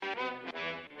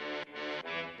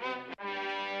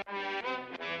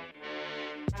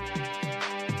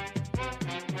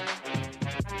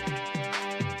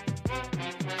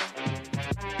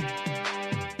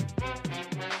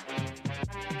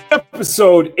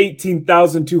Episode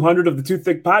 18,200 of the Too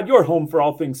Thick Pod, your home for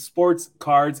all things sports,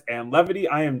 cards, and levity.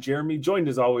 I am Jeremy, joined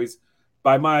as always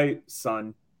by my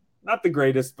son. Not the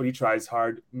greatest, but he tries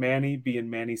hard. Manny, being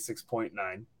Manny 6.9.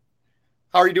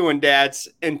 How are you doing, dads?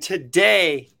 And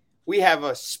today we have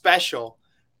a special,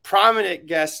 prominent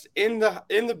guest in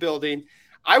the building.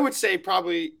 I would say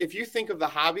probably if you think of the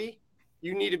hobby,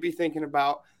 you need to be thinking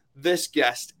about this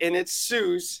guest. And it's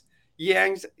Sue's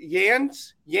Yanks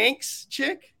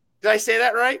chick. Did I say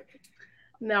that right?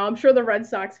 No, I'm sure the Red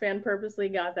Sox fan purposely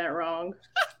got that wrong.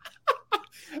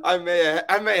 I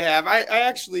may have.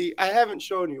 I haven't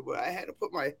shown you, but I had to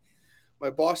put my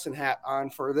Boston hat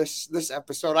on for this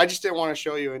episode. I just didn't want to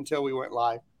show you until we went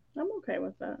live. I'm okay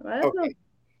with that. Okay.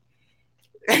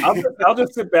 I'll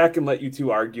just sit back and let you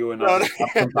two argue and I'll have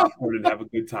some popcorn and have a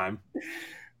good time.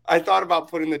 I thought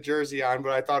about putting the jersey on,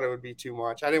 but I thought it would be too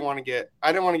much. I didn't want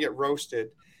to get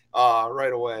roasted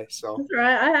right away. So that's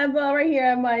right. I have right here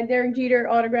I have my Derek Jeter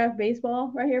autographed baseball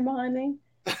right here behind me.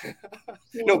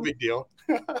 No big deal.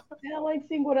 Yeah, let's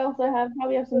see what else I have.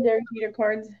 Probably have some Derek Jeter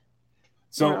cards.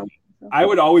 So I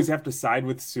would always have to side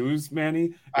with Sue's,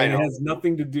 Manny, and it has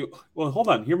nothing to do. Well, hold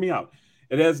on, hear me out.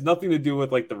 It has nothing to do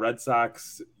with like the Red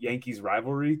Sox Yankees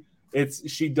rivalry.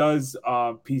 She does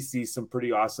PC some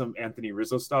pretty awesome Anthony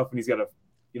Rizzo stuff, and he's got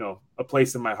a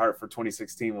place in my heart for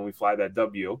 2016 when we fly that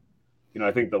W. I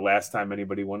think the last time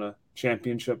anybody won a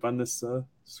championship on this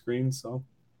screen. So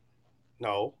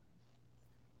no,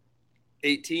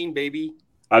 18 baby.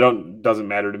 Doesn't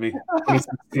matter to me.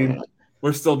 2016,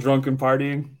 we're still drunk and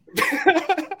partying.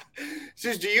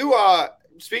 Sus, do you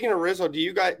speaking of Rizzo, do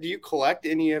you collect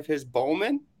any of his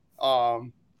Bowman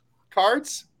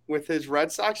cards with his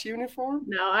Red Sox uniform?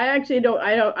 No, I actually don't.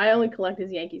 I only collect his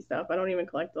Yankee stuff. I don't even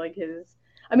collect like his.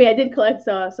 I mean, I did collect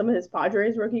some of his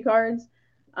Padres rookie cards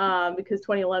because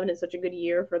 2011 is such a good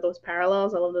year for those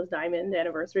parallels. I love those diamond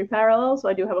anniversary parallels, so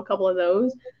I do have a couple of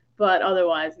those. But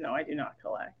otherwise, no, I do not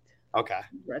collect. Okay.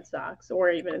 Red Sox or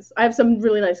even I have some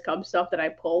really nice Cubs stuff that I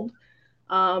pulled,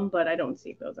 but I don't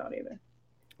seek those out either.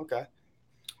 Okay.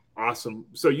 Awesome.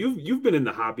 So you've been in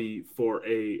the hobby for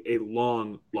a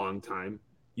long time.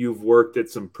 You've worked at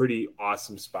some pretty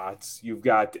awesome spots. You've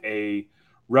got a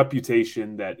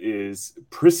reputation that is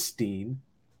pristine.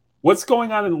 What's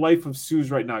going on in the life of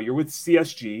Suze right now? You're with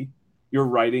CSG. You're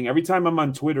writing. Every time I'm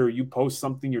on Twitter, you post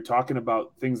something. You're talking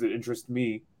about things that interest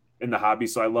me in the hobby.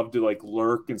 So I love to like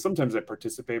lurk, and sometimes I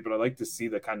participate, but I like to see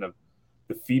the kind of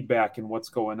the feedback and what's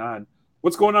going on.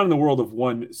 What's going on in the world of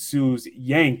one Suze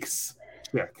Yanks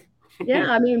chick?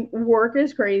 Yeah, I mean, work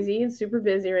is crazy. It's super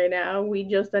busy right now. We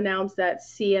just announced that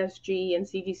CSG and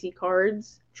CGC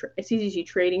cards, CGC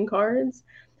trading cards,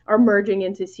 are merging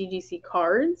into CGC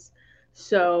cards.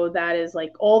 So that is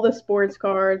like all the sports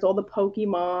cards, all the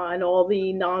Pokemon, all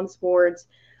the non-sports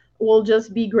will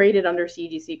just be graded under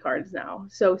CGC cards now.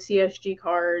 So CSG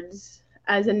cards,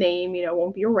 as a name,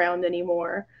 won't be around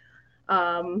anymore.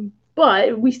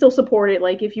 But we still support it.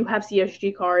 Like if you have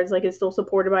CSG cards, like it's still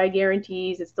supported by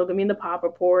guarantees. It's still gonna be in the pop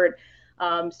report,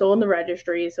 still in the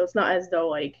registry. So it's not as though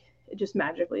like it just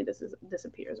magically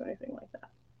disappears or anything like that.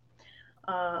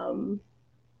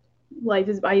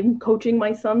 I'm coaching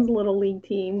my son's little league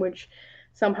team, which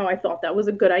somehow I thought that was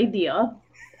a good idea.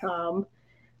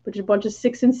 Which is a bunch of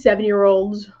 6 and 7 year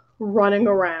olds running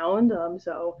around.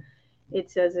 So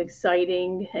it's as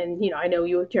exciting. And, I know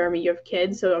you, Jeremy, you have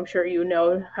kids, so I'm sure you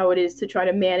know how it is to try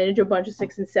to manage a bunch of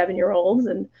 6 and 7 year olds.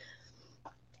 And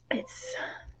it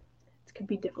can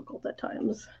be difficult at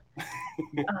times.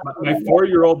 My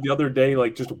 4-year-old the other day,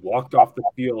 like just walked off the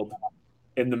field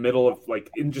in the middle of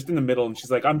in the middle. And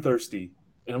she's like, I'm thirsty.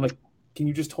 And I'm like, can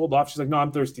you just hold off? She's like, no,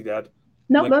 I'm thirsty, Dad.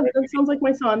 No, that sounds like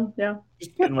my son. Yeah.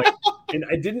 And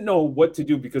I didn't know what to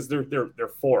do because they're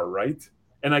 4, right?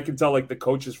 And I can tell like the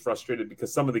coach is frustrated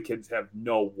because some of the kids have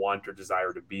no want or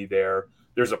desire to be there.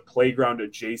 There's a playground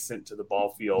adjacent to the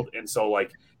ball field. And so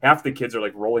like half the kids are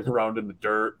like rolling around in the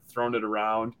dirt, throwing it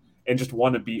around, and just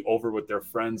want to be over with their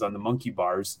friends on the monkey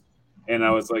bars. And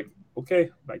I was like, okay,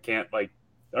 I can't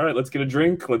all right, let's get a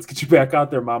drink. Let's get you back out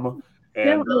there, mama. And,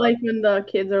 yeah, but like when the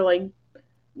kids are like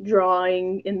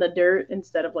drawing in the dirt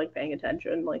instead of like paying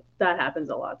attention, like that happens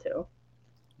a lot too.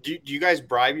 Do you guys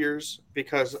bribe yours?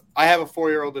 Because I have a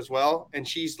 4-year-old as well, and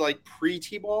she's like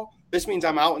pre-T-ball. This means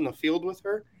I'm out in the field with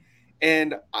her,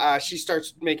 and she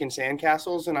starts making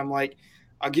sandcastles, and I'm like,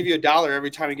 I'll give you $1 every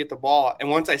time you get the ball. And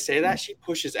once I say that, she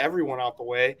pushes everyone out the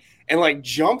way and like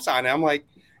jumps on it. I'm like,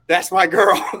 that's my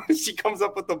girl. She comes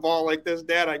up with the ball like this,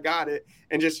 Dad, I got it,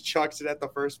 and just chucks it at the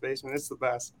first baseman. It's the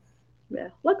best. Yeah.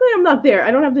 Luckily, I'm not there.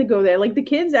 I don't have to go there. Like the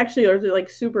kids actually are like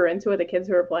super into it. The kids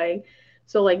who are playing.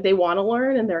 So like they want to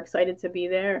learn and they're excited to be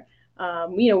there.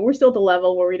 We're still at the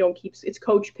level where we don't keep it's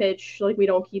coach pitch, like we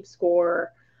don't keep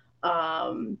score.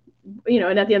 Um,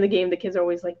 and at the end of the game, the kids are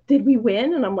always like, "Did we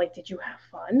win?" And I'm like, "Did you have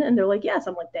fun?" And they're like, "Yes."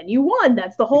 I'm like, "Then you won.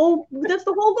 That's the whole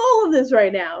goal of this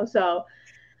right now." So,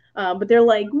 but they're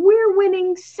like, "We're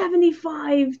winning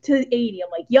 75-80."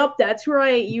 I'm like, "Yup, that's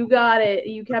right. You got it.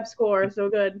 You kept score. So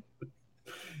good."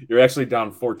 You're actually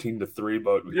down 14-3,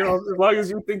 but as long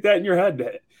as you think that in your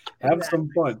head, have some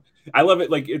fun. I love it.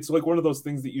 Like, it's like one of those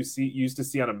things that you used to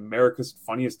see on America's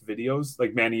Funniest Videos.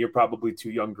 Like, Manny, you're probably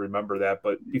too young to remember that,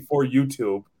 but before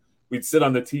YouTube, we'd sit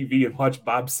on the TV and watch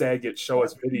Bob Saget show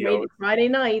us videos. Friday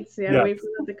nights, wait for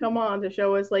them to come on to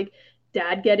show us like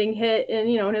dad getting hit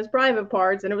in his private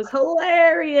parts, and it was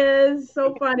hilarious,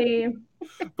 so funny.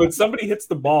 But somebody hits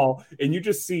the ball, and you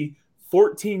just see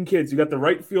 14 kids. You got the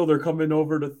right fielder coming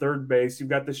over to third base. You've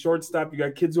got the shortstop. You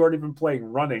got kids who aren't even playing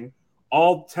running.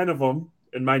 All 10 of them,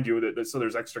 and mind you, so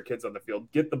there's extra kids on the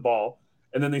field, get the ball,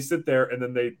 and then they sit there, and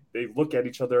then they look at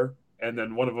each other, and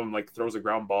then one of them like throws a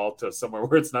ground ball to somewhere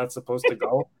where it's not supposed to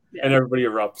go, and everybody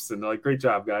erupts, and they're like, "Great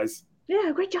job, guys."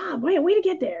 Yeah, great job. Way to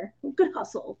get there. Good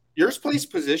hustle. Yours plays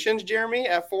positions, Jeremy,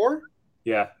 at 4?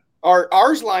 Yeah.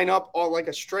 Ours line up all like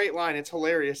a straight line. It's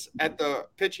hilarious at the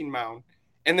pitching mound.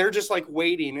 And they're just like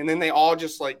waiting, and then they all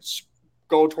just like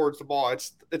go towards the ball.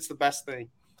 It's the best thing.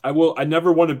 I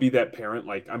never want to be that parent.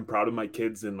 Like, I'm proud of my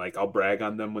kids, and like I'll brag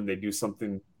on them when they do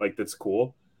something like that's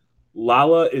cool.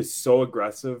 Lala is so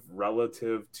aggressive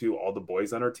relative to all the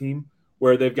boys on our team,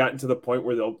 where they've gotten to the point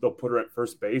where they'll put her at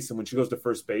first base, and when she goes to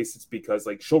first base, it's because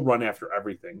like she'll run after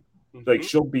everything. Mm-hmm. Like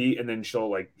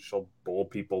she'll bowl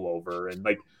people over, and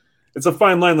like it's a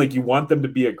fine line. Like, you want them to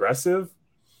be aggressive,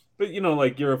 but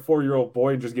like you're a 4-year-old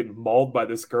boy and just getting mauled by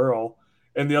this girl.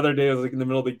 And the other day I was like in the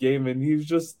middle of the game, and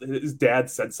his dad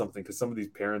said something, because some of these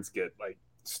parents get like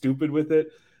stupid with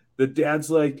it. The dad's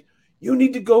like, "You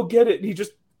need to go get it," and he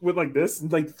just went like this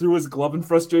and like threw his glove in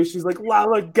frustration. He's like,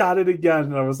 "Lala got it again,"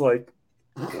 and I was like.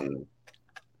 So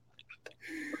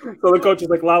the coach is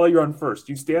like, "Lala, you're on first.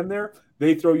 You stand there.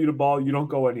 They throw you the ball. You don't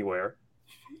go anywhere."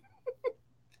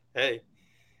 Hey,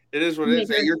 it is what it is.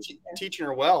 Hey, you're teaching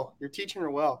her well. You're teaching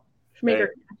her well.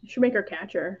 Should make her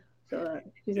catcher, so that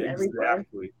she's in every player.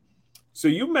 So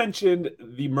you mentioned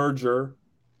the merger,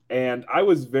 and I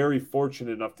was very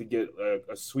fortunate enough to get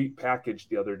a sweet package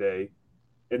the other day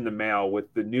in the mail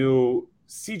with the new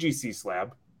CGC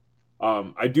slab.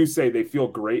 I do say they feel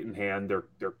great in hand.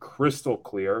 They're crystal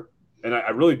clear, and I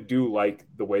really do like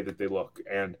the way that they look.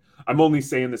 And I'm only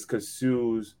saying this because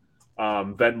Sue's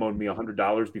Venmo'd me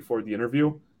 $100 before the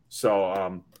interview.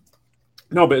 So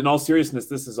no, but in all seriousness,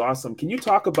 this is awesome. Can you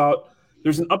talk about?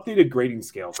 There's an updated grading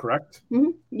scale, correct?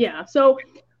 Mm-hmm. Yeah. So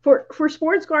for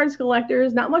sports cards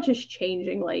collectors, not much is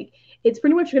changing. Like, it's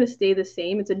pretty much going to stay the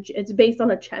same. It's based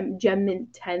on a Gem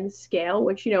Mint 10 scale,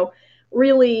 which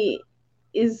really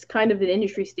is kind of an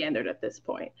industry standard at this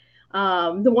point.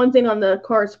 The one thing on the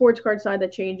sports card side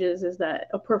that changes is that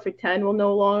a perfect 10 will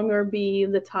no longer be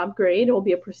the top grade. It will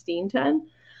be a pristine 10.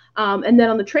 And then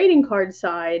on the trading card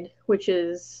side, which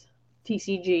is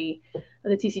TCG,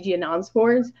 the TCG and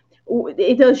non-sports,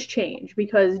 it does change,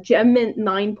 because Gem Mint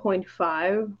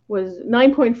 9.5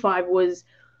 was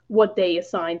what they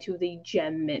assigned to the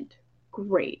Gem Mint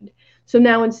grade. So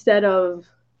now, instead of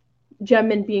Gem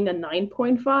Mint being a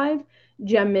 9.5,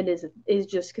 Gem Mint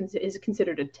is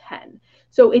considered a 10.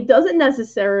 So it doesn't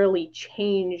necessarily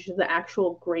change the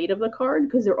actual grade of the card,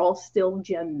 because they're all still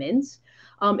Gem Mints.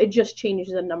 It just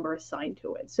changes the number assigned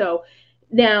to it. So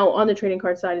now on the trading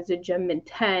card side, it's a Gem Mint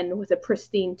 10 with a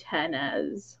pristine 10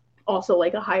 as also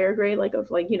like a higher grade,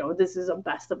 this is a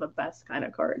best of a best kind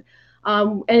of card.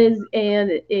 And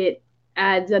it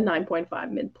adds a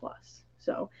 9.5 mid plus.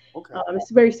 So okay.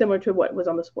 It's very similar to what was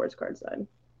on the sports card side.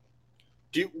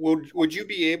 Would you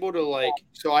be able to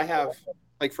so I have,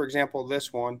 for example,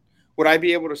 this one, would I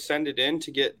be able to send it in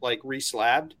to get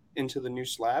reslabbed into the new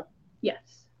slab?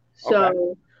 Yes. So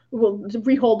okay. Well, the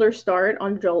reholders start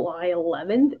on July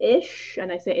 11th ish,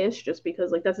 and I say ish just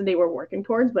because that's the day we're working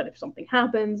towards. But if something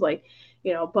happens, you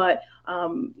can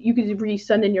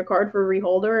resend in your card for a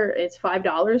reholder. It's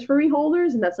 $5 for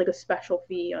reholders, and that's a special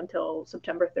fee until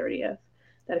September 30th.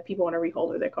 That if people want to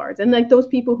reholder their cards, and those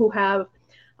people who have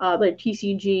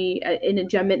TCG in a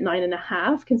Gem Mint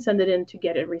 9.5 can send it in to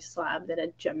get it reslabbed at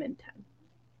a Gem Mint 10.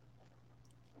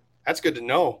 That's good to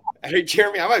know. Hey,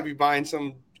 Jeremy, I might be buying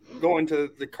some. Going to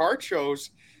the card shows,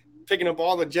 picking up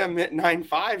all the Gem Mint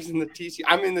 9.5s in the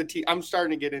TCG. I'm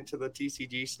starting to get into the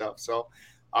TCG stuff, so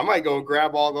I might go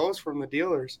grab all those from the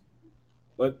dealers.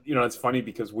 But it's funny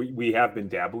because we have been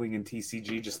dabbling in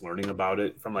TCG, just learning about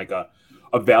it from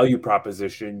a value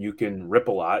proposition. You can rip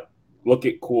a lot, look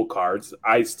at cool cards.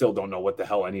 I still don't know what the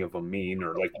hell any of them mean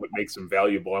or like what makes them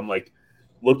valuable. I'm like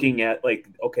looking at like,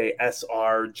 okay,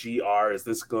 SR, GR, is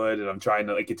this good? And I'm trying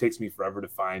to like, it takes me forever to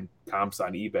find comps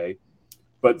on eBay,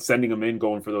 but sending them in,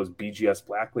 going for those BGS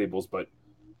black labels. But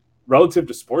relative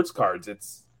to sports cards,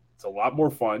 it's a lot more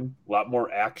fun, a lot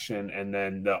more action, and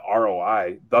then the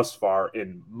ROI thus far,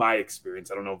 in my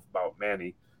experience, I don't know about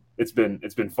Manny, it's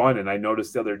been fun. And I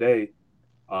noticed the other day,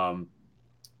 um,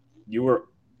 you were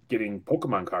getting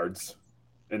Pokemon cards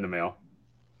in the mail.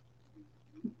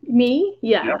 Me?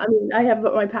 Yeah. Yeah. I mean, I have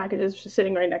my packages just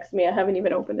sitting right next to me. I haven't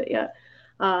even opened it yet.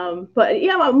 But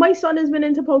yeah, my son has been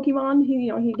into Pokemon.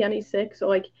 He's 6, so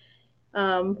like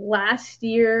last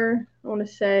year, I want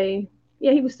to say,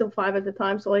 yeah, he was still 5 at the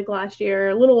time. So like last year,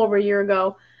 a little over a year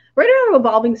ago, right around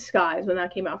Evolving Skies when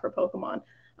that came out for Pokemon.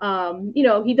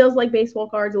 He does like baseball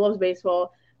cards. He loves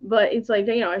baseball, but it's like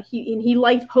he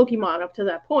liked Pokemon up to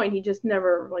that point. He just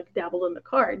never like dabbled in the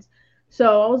cards.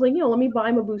 So I was like, let me buy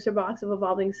him a booster box of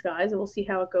Evolving Skies and we'll see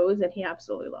how it goes. And he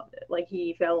absolutely loved it. Like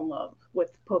he fell in love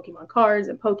with Pokemon cards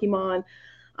and Pokemon.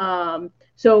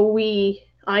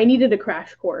 I needed a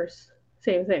crash course.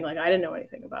 Same thing. Like I didn't know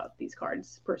anything about these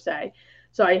cards per se.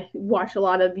 So I watched a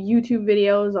lot of YouTube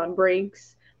videos on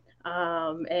breaks,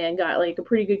 and got like a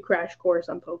pretty good crash course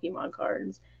on Pokemon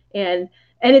cards. And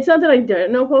it's not that I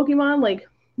didn't know Pokemon. Like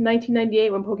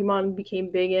 1998 when Pokemon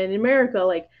became big in America,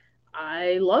 like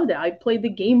I loved it. I played the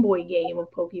Game Boy game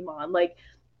of Pokemon. Like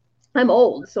I'm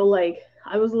old, so like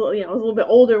I was a little, I was a little bit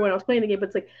older when I was playing the game, but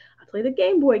it's like I played the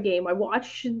Game Boy game. I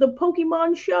watched the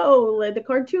Pokemon show, like the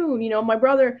cartoon.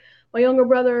 My younger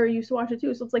brother used to watch it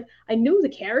too. So it's like I knew the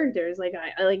characters, like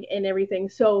I like and everything.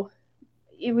 So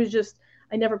it was just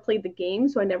I never played the game,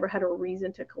 so I never had a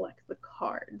reason to collect the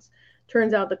cards.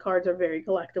 Turns out the cards are very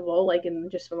collectible, like in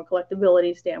just from a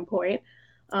collectability standpoint.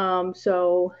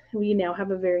 So we now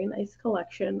have a very nice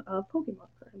collection of Pokemon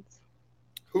cards.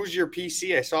 Who's your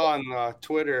PC? I saw on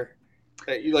Twitter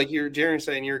that you're Jaron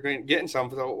saying you're getting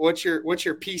something. So what's your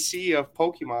PC of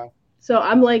Pokemon? So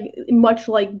I'm like much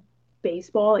like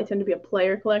baseball. I tend to be a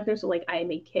player collector, so like I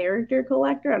am a character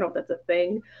collector. I don't know if that's a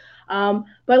thing, but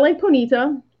I like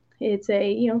Ponyta. It's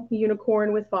a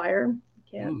unicorn with fire.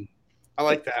 Can't. I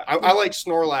like that. I like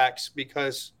Snorlax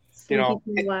because Sleepy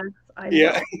Snorlax. I'm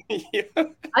yeah, jealous. yeah.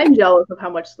 I'm jealous of how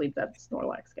much sleep that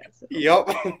Snorlax gets. Yep,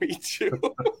 me too.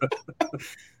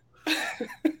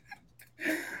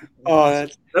 Oh,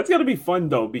 That's got to be fun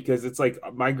though, because it's like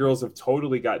my girls have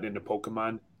totally gotten into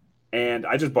Pokemon, and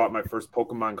I just bought my first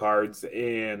Pokemon cards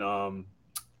in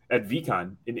at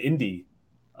VCon in Indy.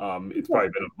 It's probably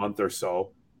been a month or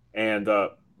so, and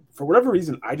for whatever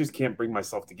reason, I just can't bring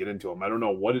myself to get into them. I don't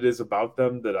know what it is about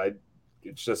them that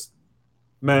it's just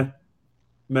meh,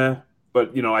 meh.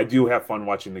 But I do have fun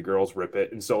watching the girls rip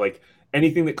it, and so like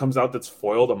anything that comes out that's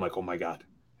foiled, I'm like, oh my god,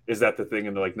 is that the thing?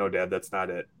 And they're like, no, Dad, that's not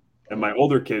it. And my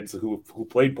older kids who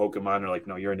played Pokemon are like,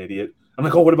 no, you're an idiot. I'm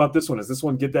like, oh, what about this one? Is this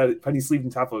one get that penny sleeve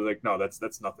and top? I was like, no, that's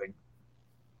nothing.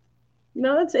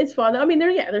 No, it's fun. I mean,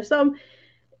 there's some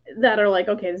that are like,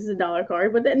 okay, this is a dollar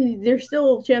card, but then there's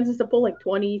still chances to pull like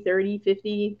 20, 30,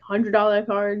 50, $100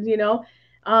 cards,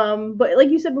 but like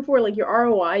you said before, like your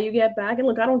ROI you get back, and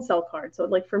look, I don't sell cards, so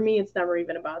like for me it's never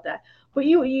even about that, but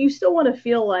you still want to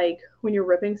feel like when you're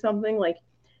ripping something, like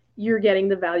you're getting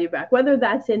the value back, whether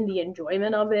that's in the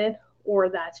enjoyment of it or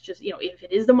that's just if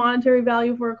it is the monetary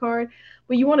value for a card,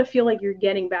 but you want to feel like you're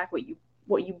getting back what you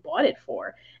bought it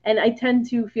for. And I tend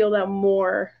to feel that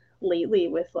more lately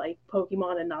with like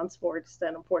Pokemon and non-sports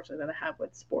than unfortunately than I have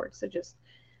with sports. It just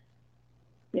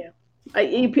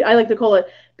I like to call it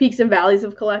peaks and valleys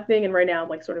of collecting, and right now I'm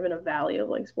like sort of in a valley of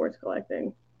like sports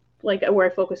collecting, like where I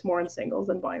focus more on singles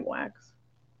than buying wax.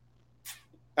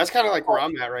 that's kind of like where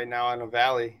I'm at right now in a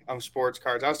valley of sports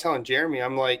cards. I was telling Jeremy,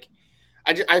 I'm like,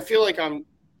 I feel like I don't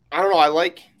know. I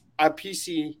like a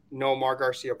PC Nomar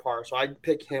Garcia Par, so I'd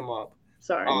pick him up.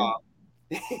 Sorry.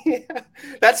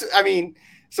 It's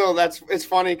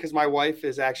funny because my wife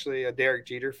is actually a Derek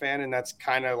Jeter fan, and that's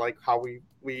kind of like how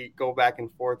we go back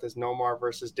and forth as Nomar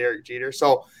versus Derek Jeter.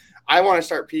 So I want to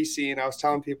start PC, and I was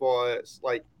telling people it's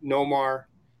like Nomar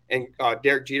and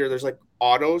Derek Jeter. There's like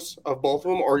autos of both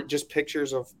of them, or just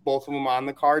pictures of both of them on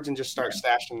the cards, and just start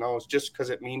stashing those, just because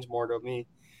it means more to me.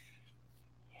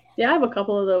 Yeah, I have a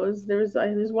couple of those. There's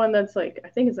one that's like, I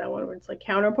think it's that one where it's like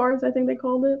counterparts, I think they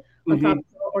called it, on top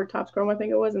or Topps Chrome, I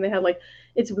think it was, and they had like,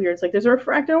 it's weird. It's like there's a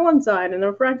refractor on one side and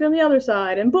a refractor on the other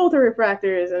side, and both are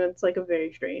refractors, and it's like a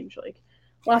very strange, like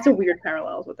lots of weird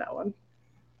parallels with that one.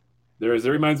 It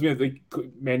reminds me of like,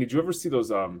 man, did you ever see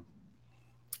those?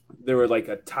 They were like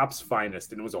a Topps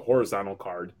Finest, and it was a horizontal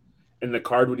card, and the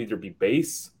card would either be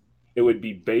base it would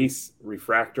be base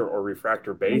refractor or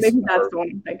refractor base, Maybe that's the one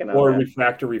I'm thinking of. or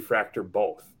Yeah. refractor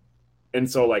both. And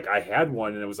so like I had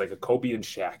one and it was like a Kobe and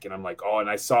Shaq. And I'm like, oh, and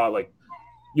I saw like,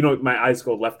 my eyes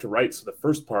go left to right. So the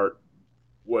first part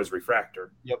was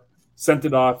refractor. Yep. Sent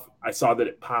it off. I saw that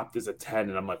it popped as a 10.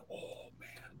 And I'm like, oh,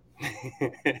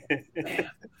 man.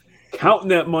 Counting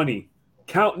that money.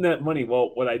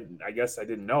 Well, what I guess I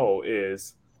didn't know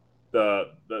is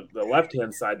the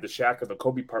left-hand side, the Shaq or the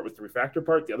Kobe part was the refractor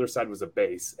part. The other side was a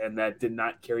base. And that did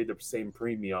not carry the same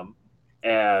premium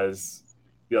as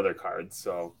the other cards.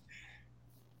 So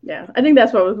yeah, I think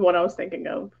that's what I was thinking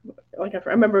of. Like I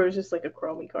remember it was just like a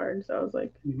chromey card, so I was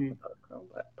like, chrome,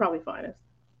 but probably finest.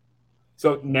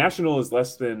 So National is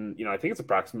less than, I think it's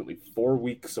approximately 4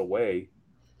 weeks away.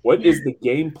 What is the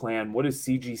game plan? What is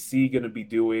CGC going to be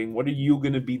doing? What are you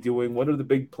going to be doing? What are the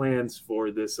big plans for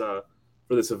this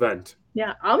event?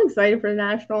 Yeah, I'm excited for the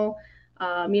National.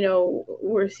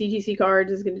 Where CGC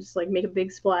Cards is going to just like make a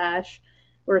big splash.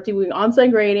 We're doing on-site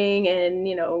grading, and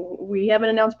we haven't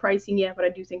announced pricing yet, but I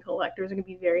do think collectors are going to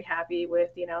be very happy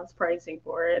with the announced pricing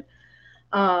for it.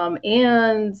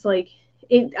 And like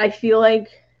I feel like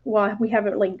while we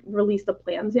haven't like released the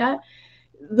plans yet,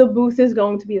 the booth is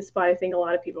going to be a spot I think a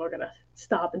lot of people are going to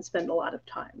stop and spend a lot of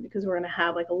time, because we're going to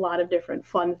have like a lot of different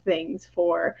fun things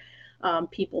for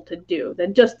people to do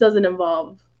that just doesn't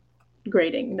involve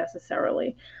grading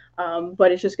necessarily.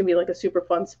 But it's just gonna be like a super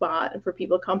fun spot for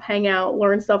people to come hang out,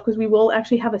 learn stuff, because we will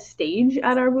actually have a stage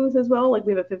at our booth as well. Like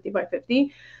we have a 50 by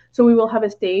 50, so we will have a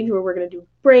stage where we're gonna do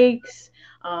breaks,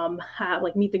 have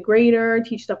like meet the grader,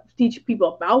 teach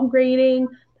people about grading,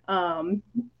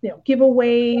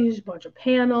 giveaways, a bunch of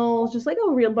panels, just like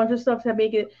a real bunch of stuff to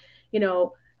make it,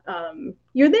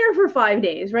 you're there for 5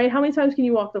 days, right? How many times can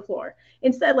you walk the floor?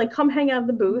 Instead, like come hang out at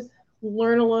the booth,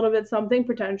 learn a little bit something,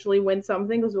 potentially win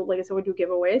something, because like I said, we do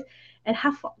giveaways, and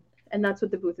have fun. And that's what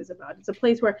the booth is about. It's a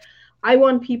place where I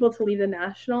want people to leave the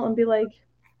National and be like,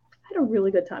 I had a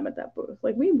really good time at that booth.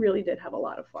 Like we really did have a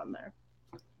lot of fun there.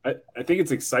 I think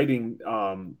it's exciting,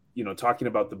 talking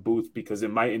about the booth, because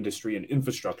in my industry and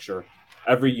infrastructure,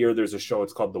 every year there's a show.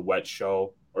 It's called the Wet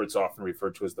Show, or it's often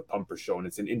referred to as the Pumper Show, and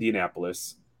it's in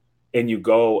Indianapolis. And you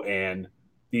go and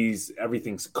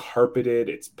everything's carpeted,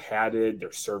 it's padded,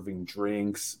 they're serving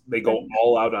drinks, they go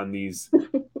all out on these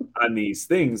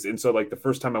things. And so like the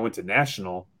first time I went to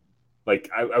National, like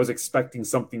I was expecting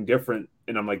something different,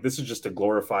 and I'm like, this is just a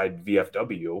glorified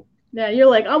VFW. Yeah, you're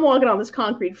like, I'm walking on this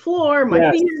concrete floor,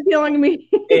 my feet are feeling me.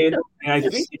 and I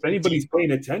think if anybody's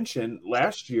paying attention,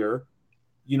 last year,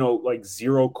 like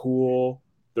Zero Cool,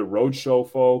 the Roadshow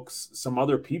folks, some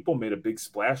other people made a big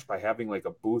splash by having like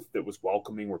a booth that was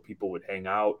welcoming, where people would hang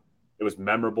out. It was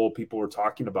memorable. People were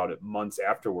talking about it months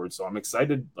afterwards. So I'm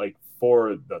excited like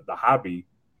for the hobby,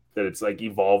 that it's like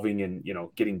evolving and,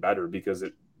 getting better, because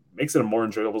it makes it a more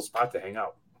enjoyable spot to hang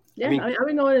out. Yeah, I've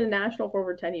been going to National for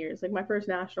over 10 years. Like my first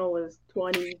National was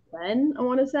 2010, I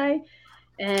want to say.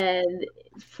 And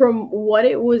from what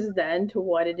it was then to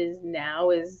what it is now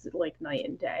is like night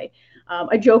and day.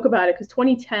 I joke about it because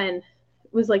 2010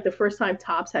 was like the first time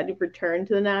Topps had to return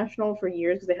to the National for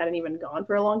years, because they hadn't even gone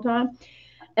for a long time.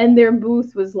 And their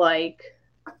booth was like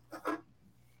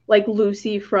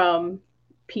Lucy from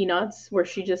Peanuts, where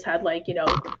she just had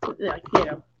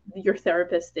your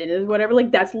therapist in or whatever.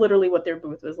 Like that's literally what their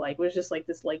booth was like. It was just like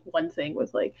this like one thing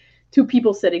with like two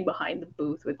people sitting behind the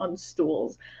booth on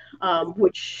stools,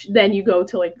 which then you go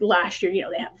to like last year,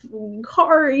 they have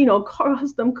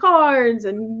custom cards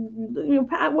and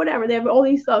whatever. They have all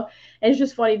these stuff, and it's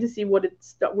just funny to see where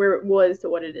it was to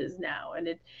what it is now.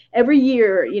 And every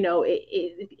year,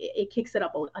 it kicks it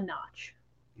up a notch.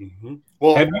 Mm-hmm.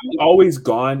 Well, have you always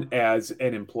gone as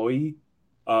an employee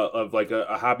of like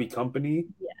a hobby company?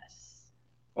 Yes.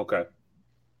 Okay.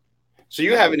 So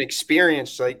you haven't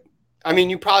experienced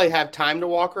you probably have time to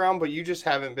walk around, but you just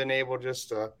haven't been able just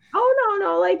to. Oh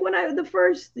no! Like when the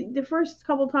first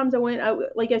couple of times I went,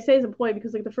 like I say as employee,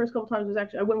 because like the first couple of times was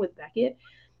actually I went with Beckett,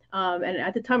 and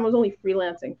at the time I was only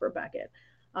freelancing for Beckett,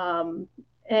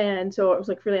 and so it was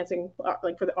like freelancing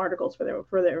like for the articles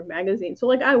for their magazine. So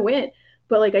like I went,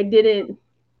 but like I didn't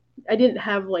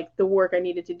have like the work I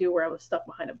needed to do where I was stuck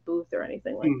behind a booth or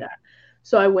anything like that.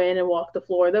 So I went and walked the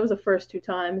floor. That was the first 2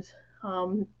 times.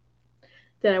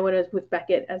 Then I went with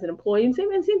Beckett as an employee, and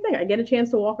same thing. I get a chance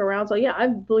to walk around. So yeah,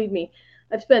 believe me,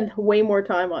 I've spent way more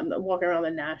time on walking around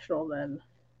the National than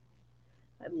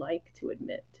I'd like to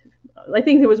admit. I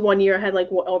think there was one year I had like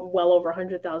well over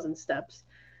 100,000 steps,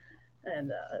 and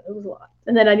it was a lot.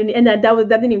 And then that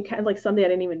didn't even count. Like Sunday, I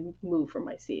didn't even move from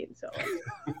my seat. So.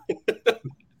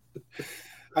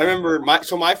 I remember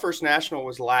my first National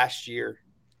was last year,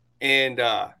 and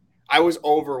I was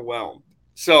overwhelmed.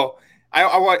 So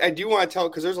I do want to tell,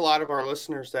 because there's a lot of our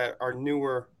listeners that are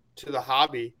newer to the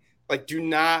hobby. Like, do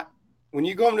not, when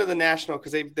you go into the national,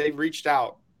 because they've reached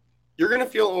out, you're going to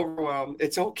feel overwhelmed.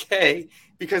 It's okay,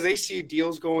 because they see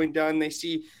deals going done. They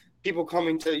see people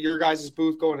coming to your guys'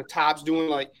 booth, going to Tops, doing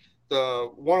like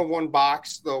the 101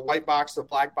 box, the white box, the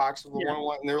black box, the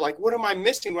 101. And they're like, what am I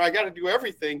missing when I got to do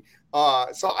everything?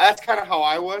 So that's kind of how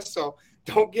I was. So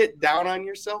don't get down on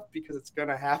yourself, because it's going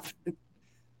to happen.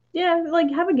 Yeah,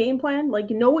 like have a game plan. Like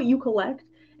know what you collect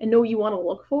and know what you want to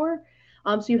look for.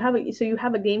 So you have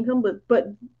a game plan, but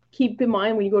keep in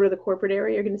mind when you go to the corporate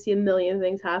area, you're going to see a million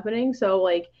things happening. So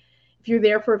like if you're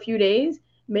there for a few days,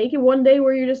 make it one day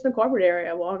where you're just in the corporate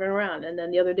area walking around, and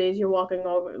then the other days you're walking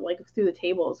over like through the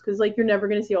tables, because like you're never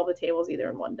going to see all the tables either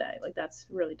in one day. Like that's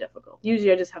really difficult.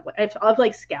 Usually I just have I have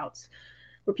like scouts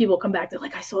where people come back, they're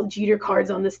like, I saw Jeter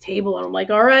cards on this table, and I'm like,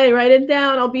 all right, write it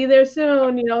down, I'll be there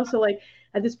soon, you know. So like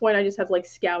at this point I just have like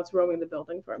scouts roaming the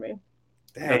building for me.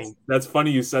 Dang. That's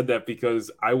funny you said that,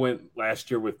 because I went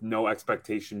last year with no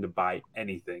expectation to buy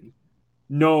anything.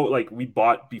 No, like we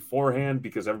bought beforehand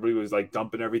because everybody was like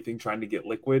dumping everything trying to get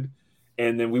liquid.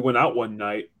 And then we went out one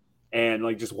night and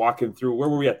like just walking through, where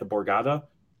were we at, the Borgata?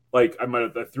 Like I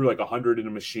threw like 100 in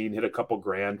a machine, hit a couple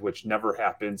grand, which never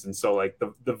happens. And so like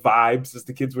the vibes, as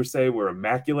the kids were saying, were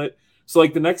immaculate. So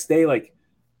like the next day, like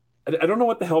I don't know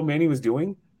what the hell Manny was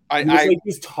doing.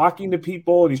 He's talking to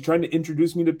people and he's trying to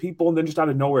introduce me to people, and then just out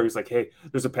of nowhere he's like, hey,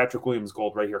 there's a Patrick Williams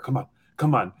gold right here, come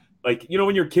on. Like, you know,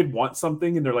 when your kid wants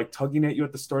something and they're like tugging at you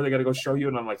at the store, they got to go show you,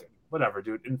 and I'm like, whatever,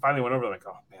 dude. And finally went over, like,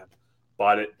 oh man,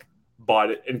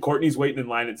 bought it. And Courtney's waiting in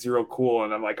line at Zero Cool,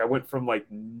 and I'm like, I went from like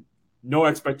no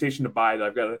expectation to buy it.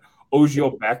 I've got an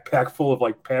Ogio backpack full of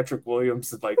like Patrick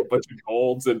Williams and like a bunch of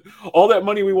golds, and all that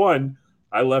money we won,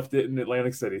 I left it in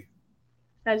Atlantic City.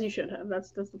 As you should have.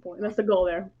 That's the point. That's the goal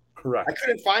there. Correct. I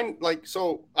couldn't find, like,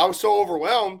 so I was so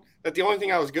overwhelmed that the only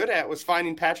thing I was good at was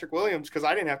finding Patrick Williams, because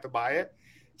I didn't have to buy it.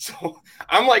 So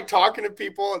I'm like talking to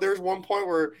people. There's one point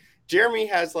where Jeremy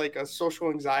has like a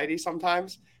social anxiety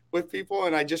sometimes with people,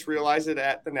 and I just realized it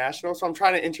at the national. So I'm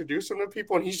trying to introduce him to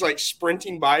people, and he's like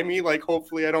sprinting by me, like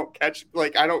hopefully I don't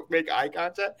make eye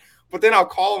contact. But then I'll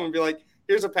call him and be like,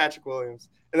 here's a Patrick Williams.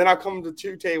 And then I'll come to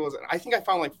two tables, and I think I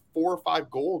found like 4 or 5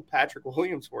 gold Patrick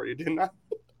Williams for you, didn't I?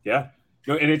 Yeah.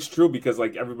 No, and it's true, because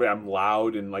like everybody, I'm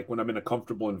loud, and like when I'm in a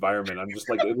comfortable environment, I'm just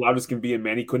like as loud as can be. And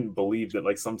Manny couldn't believe that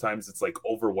like sometimes it's like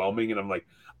overwhelming, and I'm like,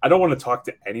 I don't want to talk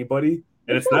to anybody.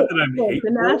 And it's not that I'm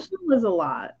hateful. The national is a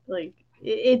lot. Like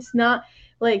it's not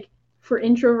like for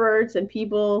introverts and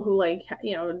people who like,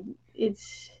 you know,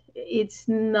 it's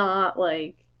not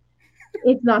like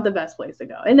it's not the best place to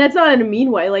go. And that's not in a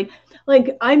mean way. Like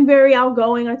I'm very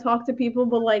outgoing. I talk to people,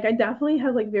 but like I definitely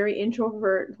have like very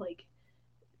introvert like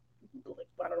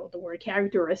I don't know what the word,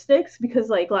 characteristics, because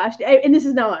like last year, and this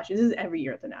is not last year, this is every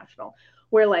year at the national,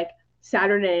 where like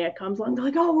Saturday night comes along, they're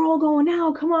like, oh, we're all going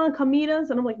now, come on, come meet us.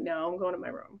 And I'm like, no, I'm going to my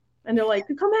room. And they're like,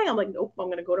 come hang. I'm like, nope, I'm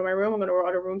going to go to my room, I'm going to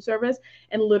order room service,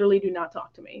 and literally do not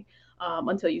talk to me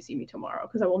until you see me tomorrow,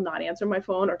 because I will not answer my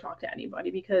phone or talk to anybody,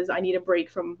 because I need a break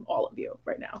from all of you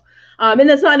right now. And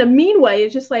that's not in a mean way,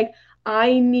 it's just like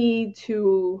I need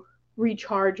to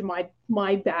recharge my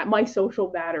social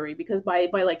battery, because by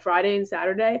like Friday and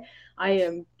Saturday I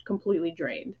am completely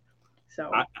drained. So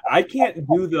I can't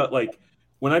do the like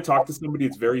when I talk to somebody,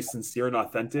 it's very sincere and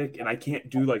authentic, and I can't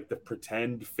do like the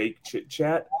pretend fake chit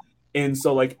chat. And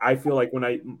so like I feel like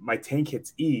when my tank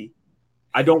hits E,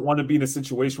 I don't want to be in a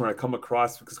situation where I come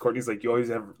across, because Courtney's like, you always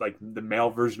have like the male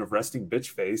version of resting bitch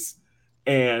face,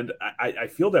 and I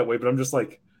feel that way, but I'm just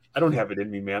like, I don't have it in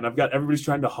me, man. I've got everybody's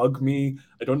trying to hug me.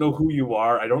 I don't know who you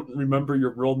are. I don't remember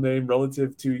your real name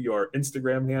relative to your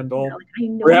Instagram handle. Yeah,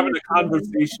 like, we're having a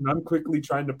conversation. I'm quickly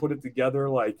trying to put it together.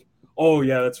 Like, oh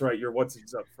yeah, that's right. You're what's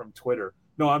up from Twitter.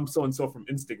 No, I'm so and so from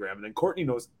Instagram. And then Courtney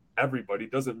knows everybody,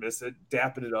 doesn't miss it,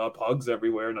 dapping it up, hugs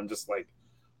everywhere. And I'm just like,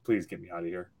 please get me out of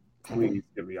here. Please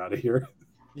get me out of here.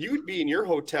 You'd be in your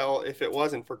hotel if it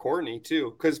wasn't for Courtney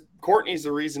too, because Courtney's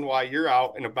the reason why you're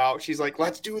out and about. She's like,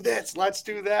 let's do this, let's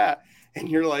do that. And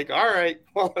you're like, all right,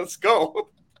 well, let's go.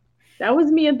 That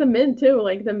was me at the Mint too.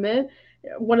 Like the Mint,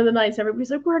 one of the nights, everybody's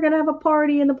like, we're going to have a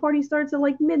party, and the party starts at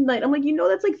like midnight. I'm like, you know,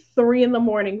 that's like 3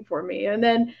 a.m. for me. And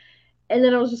then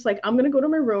I was just like, I'm going to go to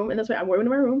my room. And that's why I went to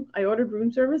my room. I ordered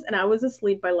room service, and I was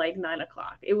asleep by like 9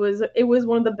 o'clock. It was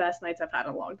one of the best nights I've had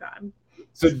in a long time.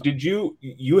 So did you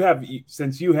have,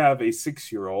 since you have a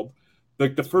 6-year-old,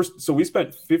 like so we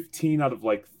spent 15 out of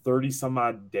like 30 some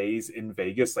odd days in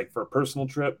Vegas, like for a personal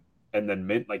trip, and then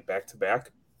Mint like back to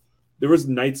back. There was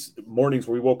mornings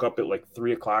where we woke up at like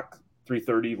 3 o'clock,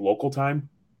 3:30 local time.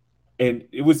 And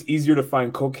it was easier to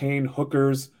find cocaine,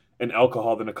 hookers, and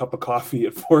alcohol than a cup of coffee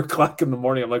at 4 o'clock in the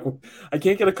morning. I'm like, well, I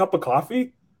can't get a cup of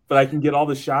coffee, but I can get all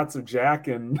the shots of Jack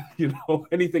and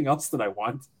anything else that I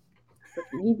want.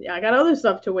 I got other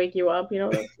stuff to wake you up.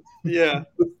 Yeah.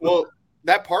 Well,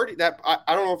 that party I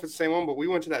don't know if it's the same one, but we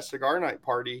went to that cigar night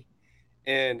party,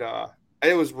 and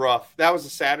it was rough. That was a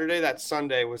Saturday. That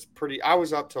Sunday was pretty. I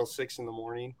was up till 6 in the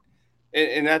morning,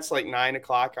 and that's like 9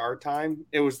 o'clock our time.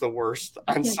 It was the worst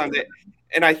on Sunday,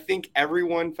 and I think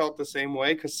everyone felt the same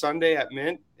way because Sunday at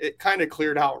Mint it kind of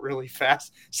cleared out really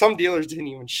fast. Some dealers didn't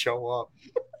even show up.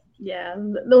 Yeah,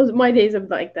 my days of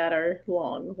like that are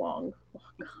long, long.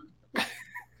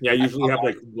 Yeah, I usually have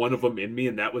like one of them in me,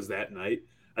 and that was that night.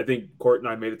 I think Court and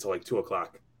I made it to like 2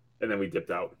 o'clock, and then we dipped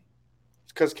out.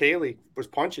 It's because Kaylee was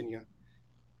punching you.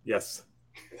 Yes,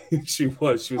 she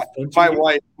was. She was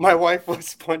punching my wife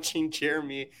was punching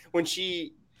Jeremy when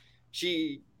she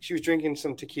was drinking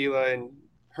some tequila, and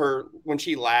when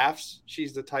she laughs,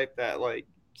 she's the type that like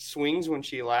swings when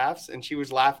she laughs, and she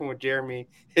was laughing with Jeremy,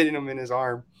 hitting him in his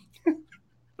arm.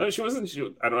 No, she wasn't.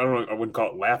 I don't know. I wouldn't call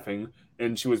it laughing.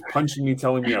 And she was punching me,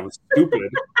 telling me I was stupid,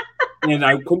 and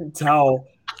I couldn't tell.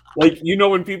 Like,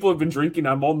 when people have been drinking,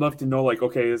 I'm old enough to know, like,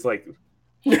 okay, it's like,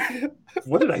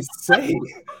 what did I say?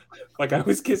 Like, I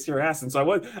was kiss your ass, and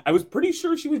so I was pretty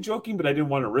sure she was joking, but I didn't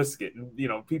want to risk it.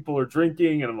 And people are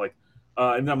drinking, and I'm like,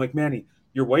 and I'm like, Manny,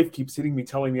 your wife keeps hitting me,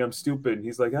 telling me I'm stupid. And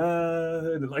he's like,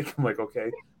 and like, I'm like,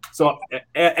 okay. So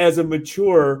as a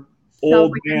mature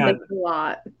old man,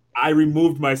 I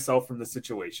removed myself from the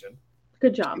situation.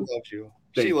 Good job. She loves you.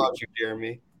 She loves you,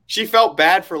 Jeremy. She felt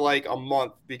bad for like a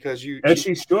month because you. As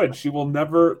she should. She will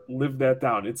never live that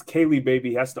down. It's Kaylee,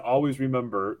 baby. Has to always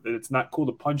remember that it's not cool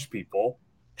to punch people.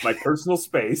 My personal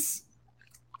space.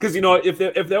 Because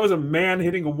if there was a man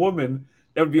hitting a woman,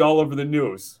 that would be all over the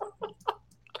news.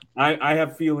 I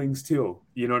have feelings too.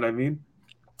 You know what I mean?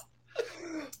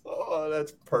 Oh,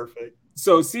 that's perfect.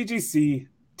 So CGC.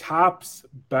 Topps,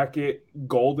 Beckett,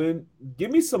 Golden.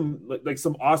 Give me some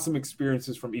awesome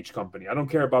experiences from each company. I don't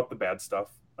care about the bad stuff.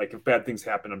 Like if bad things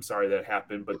happen, I'm sorry that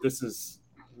happened. But this is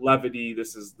levity.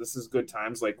 This is good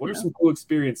times. Like, what are some cool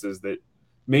experiences that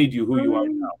made you who you are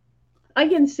now? I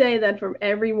can say that from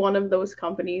every one of those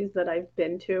companies that I've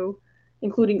been to,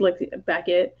 including like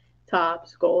Beckett,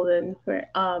 Topps, Golden,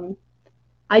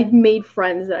 I've made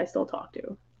friends that I still talk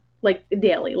to, like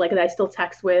daily, like that I still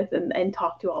text with and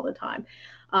talk to all the time.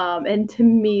 And to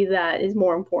me, that is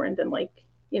more important than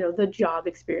the job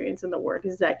experience and the work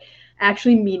is that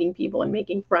actually meeting people and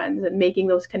making friends and making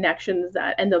those connections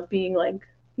that end up being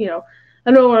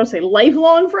I don't want to say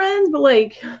lifelong friends, but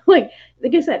like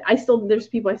I said, there's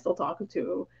people I still talk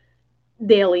to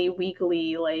daily,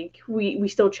 weekly. Like we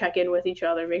still check in with each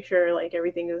other, make sure like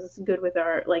everything is good with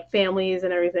our like families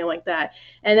and everything like that.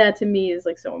 And that to me is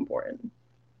like so important.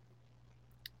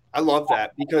 I love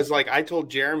that because like I told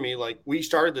Jeremy, like we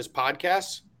started this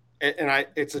podcast and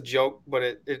it's a joke, but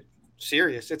it's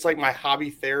serious. It's like my hobby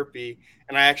therapy.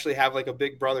 And I actually have like a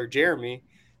big brother, Jeremy,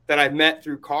 that I met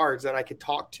through cards that I could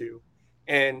talk to.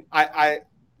 And I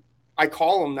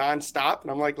call him nonstop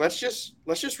and I'm like, let's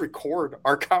just record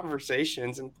our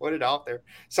conversations and put it out there.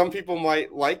 Some people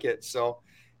might like it. So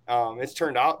it's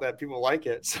turned out that people like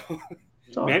it.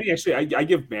 So Manny, actually, I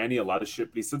give Manny a lot of shit,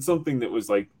 but he said something that was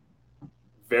like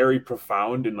very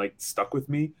profound and like stuck with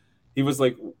me. He was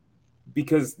like,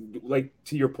 because like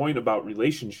to your point about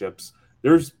relationships,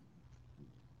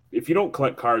 if you don't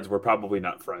collect cards, we're probably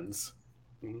not friends.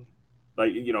 Mm-hmm.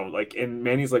 And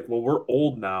Manny's like, well, we're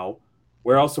old now.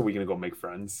 Where else are we going to go make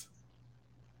friends?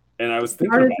 And I was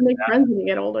thinking harder to make friends when you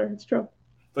get older. It's true.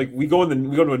 Like we go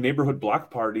to a neighborhood block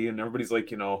party and everybody's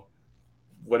like,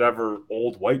 whatever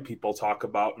old white people talk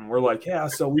about. And we're like, yeah,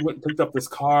 so we went and picked up this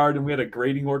card and we had a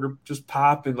grading order just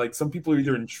pop. And like some people are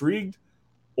either intrigued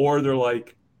or they're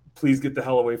like, please get the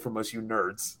hell away from us, you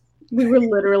nerds. We were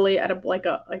literally at I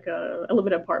live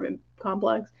in an apartment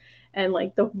complex and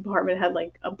like the apartment had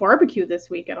like a barbecue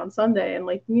this weekend on Sunday. And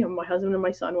like, my husband and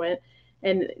my son went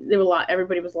and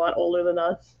everybody was a lot older than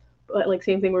us. But like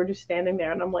same thing, we were just standing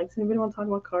there and I'm like, does anybody want to talk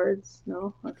about cards?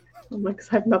 No? Okay. I'm like, 'cause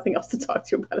I have nothing else to talk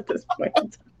to you about at this point in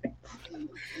time.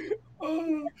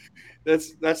 Oh,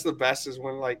 that's the best is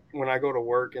when I go to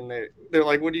work and they're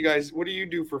like, what do you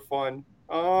do for fun?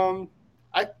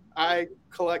 I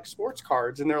collect sports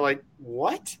cards. And they're like,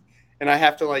 what? And I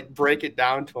have to like break it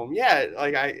down to them. Yeah.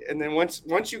 And then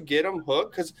once you get them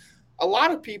hooked, because a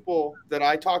lot of people that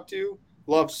I talk to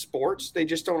love sports. They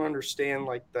just don't understand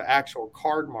like the actual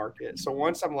card market. So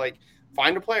once I'm like,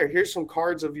 find a player, here's some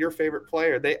cards of your favorite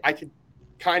player. I could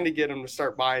kind of get them to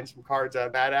start buying some cards out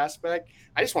of that aspect.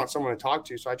 I just want someone to talk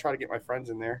to. So I try to get my friends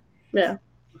in there. Yeah,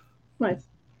 nice.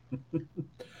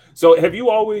 So have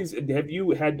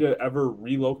you had to ever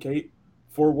relocate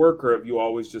for work, or have you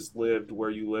always just lived where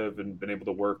you live and been able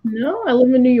to work? No, I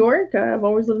live in New York. I've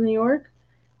always lived in New York.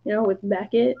 You know, with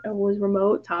Beckett, I was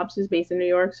remote. Tops is based in New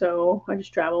York, so I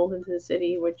just traveled into the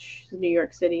city, which is New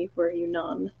York City for you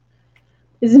non.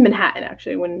 This is Manhattan,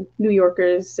 actually. When New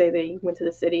Yorkers say they went to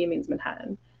the city, it means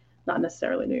Manhattan, not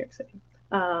necessarily New York City.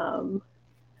 Um,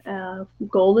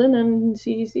 Golden and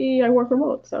CGC, I work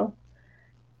remote, so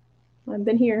I've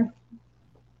been here.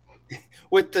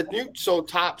 With the new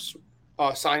Tops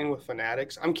signing with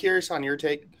Fanatics, I'm curious on your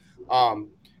take.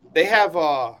 They have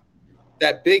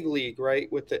that big league,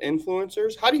 right, with the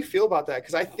influencers. How do you feel about that?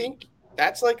 Because I think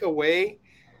that's like a way,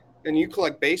 and you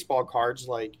collect baseball cards.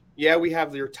 Like, yeah, we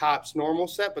have your Tops normal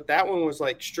set, but that one was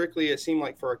like strictly, it seemed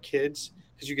like for our kids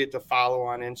because you get to follow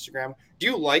on Instagram. Do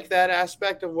you like that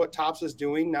aspect of what Tops is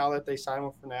doing now that they sign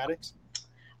with Fanatics?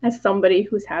 As somebody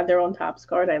who's had their own Tops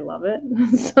card, I love it.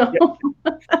 So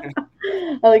Yeah.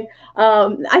 I like.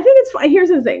 I think it's. Here's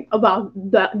the thing about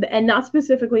and not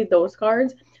specifically those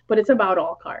cards, but it's about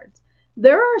all cards.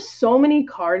 There are so many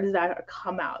cards that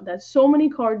come out. There's so many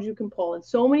cards you can pull, and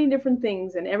so many different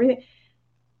things and everything.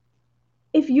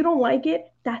 If you don't like it,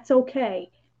 that's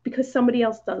okay because somebody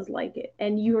else does like it,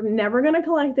 and you're never gonna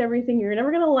collect everything. You're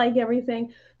never gonna like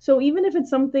everything. So even if it's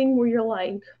something where you're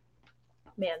like,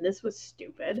 man, this was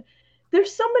stupid.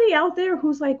 There's somebody out there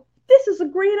who's like, this is a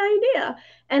great idea.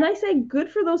 And I say,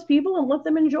 good for those people and let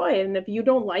them enjoy it. And if you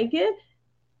don't like it,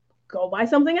 go buy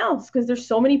something else because there's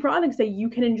so many products that you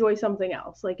can enjoy something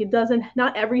else. Like, it doesn't,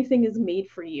 not everything is made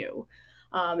for you.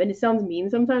 And it sounds mean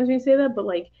sometimes when you say that, but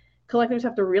like, collectors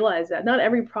have to realize that not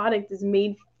every product is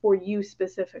made for you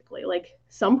specifically. Like,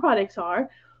 some products are,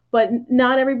 but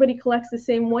not everybody collects the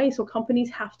same way. So companies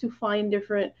have to find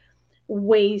different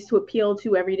ways to appeal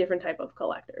to every different type of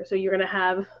collector. So you're going to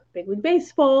have Big League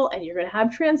Baseball and you're going to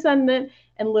have Transcendent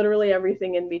and literally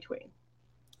everything in between.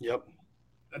 Yep.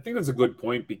 I think that's a good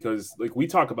point because like we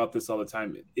talk about this all the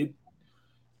time. It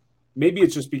maybe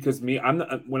it's just because I'm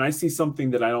not, when I see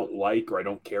something that I don't like or I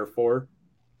don't care for,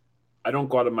 I don't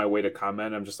go out of my way to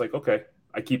comment. I'm just like, okay,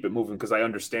 I keep it moving because I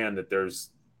understand that there's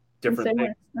different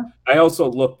things. Yeah. I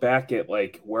also look back at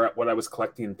like what I was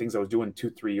collecting and things I was doing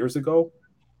 2-3 years ago.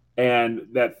 And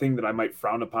that thing that I might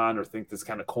frown upon or think that's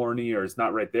kind of corny or is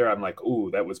not right there, I'm like, ooh,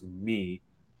 that was me.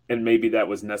 And maybe that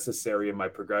was necessary in my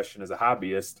progression as a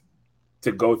hobbyist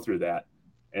to go through that.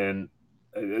 And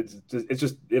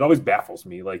it always baffles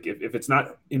me. Like if it's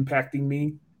not impacting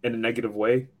me in a negative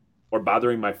way or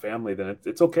bothering my family, then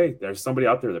it's okay. There's somebody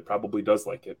out there that probably does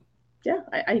like it. Yeah,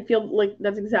 I feel like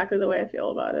that's exactly the way I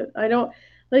feel about it. I don't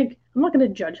like, I'm not going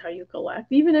to judge how you collect,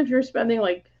 even if you're spending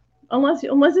like, unless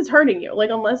it's hurting you,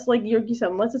 like unless like you said,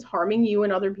 unless it's harming you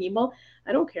and other people.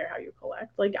 I don't care how you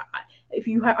collect. Like, if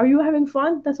you are you having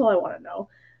fun? That's all I want to know.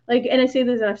 Like, and I say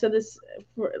this, and I've said this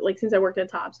for like since I worked at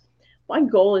Tops. My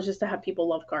goal is just to have people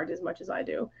love cards as much as I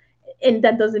do, and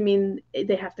that doesn't mean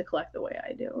they have to collect the way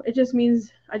I do. It just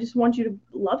means I just want you to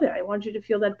love it. I want you to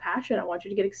feel that passion. I want you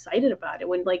to get excited about it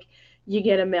when like you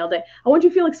get a mail day. I want you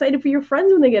to feel excited for your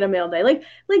friends when they get a mail day. Like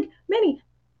Manny,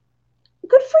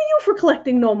 good for you for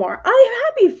collecting No More. I'm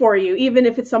happy for you, even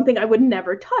if it's something I would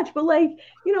never touch. But like,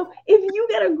 if you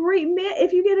get a great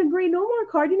No More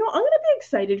card, I'm gonna be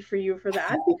excited for you for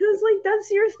that because like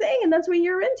that's your thing and that's what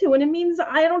you're into, and it means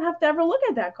I don't have to ever look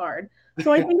at that card.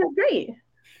 So I think that's great.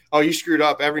 Oh, you screwed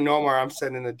up. Every No More, I'm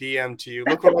sending a DM to you.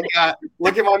 Look what I got.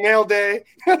 Look at my mail day.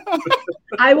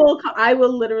 I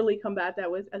will literally combat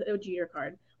that with a Jeter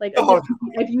card. Like,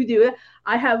 if you do it,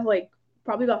 I have like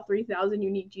probably about 3,000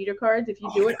 unique Jeter cards. If you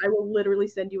do it, I will literally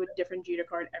send you a different Jeter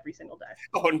card every single day.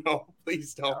 Oh no,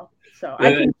 please don't. So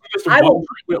I will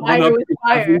fire with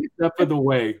fire every step of the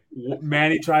way.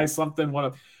 Manny tries something,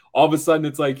 all of a sudden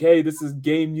it's like, hey, this is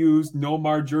game used, no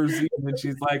more jersey, and then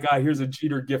she's like, here's a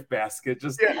Jeter gift basket.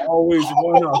 Just always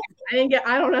one up.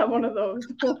 I don't have one of those.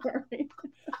 Don't worry.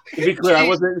 To be clear, I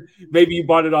wasn't. Maybe you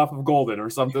bought it off of Golden or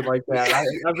something like that.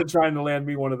 I've been trying to land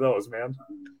me one of those, man.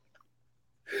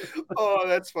 Oh,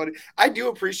 that's funny. I do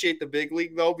appreciate the big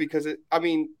league though, because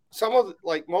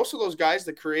most of those guys,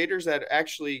 the creators that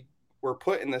actually were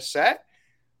put in the set,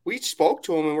 we spoke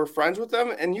to them and we're friends with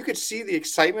them, and you could see the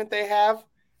excitement they have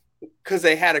because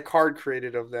they had a card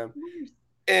created of them.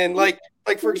 And like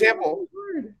for example,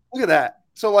 look at that.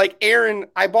 So like Aaron,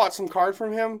 I bought some card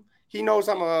from him. He knows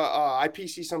I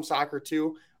PC some soccer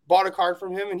too. Bought a card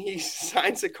from him and he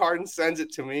signs the card and sends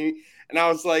it to me. And I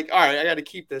was like, all right, I got to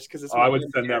keep this because it's. I would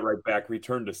send that right back.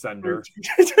 Return to sender.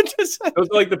 Those are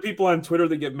like the people on Twitter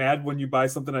that get mad when you buy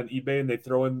something on eBay and they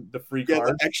throw in the free card.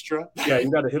 The extra. Yeah, you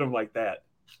got to hit them like that.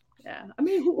 Yeah. I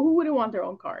mean, who wouldn't want their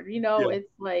own card? It's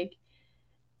like,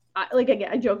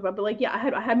 I joke about, but like, yeah,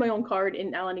 I had my own card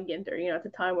in Allen and Ginter. At the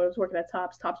time when I was working at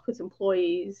Tops puts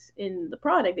employees in the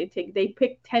product. They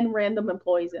pick 10 random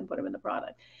employees and put them in the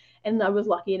product, and I was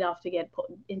lucky enough to get put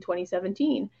in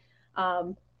 2017.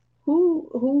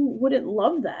 Who wouldn't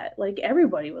love that? Like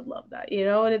everybody would love that,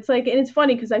 And it's like, and it's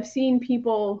funny because I've seen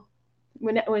people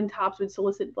when Tops would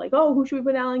solicit like, oh, who should we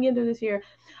put Allen Ginter this year?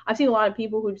 I've seen a lot of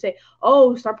people who'd say,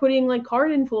 oh, start putting like card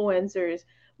influencers,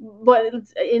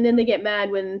 and then they get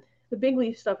mad when the big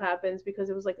leaf stuff happens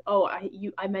because it was like, oh,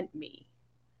 I meant me,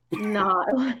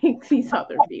 not like these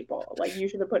other people. Like you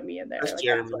should have put me in there. Like,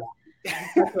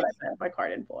 that's what I meant by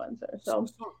card influencer. So,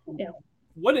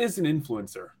 what is an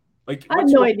influencer? Like, I have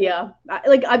no idea.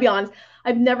 I'll be honest,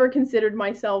 I've never considered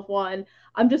myself one.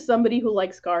 I'm just somebody who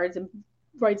likes cards and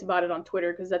writes about it on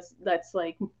Twitter because that's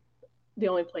like the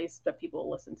only place that people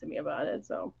listen to me about it.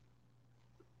 So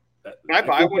can I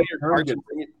buy one of your cards and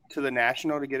bring it to the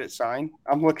National to get it signed?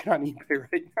 I'm looking on eBay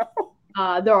right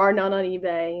now. There are none on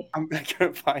eBay. I'm not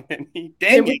gonna find any.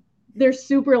 Dang it. They're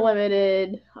super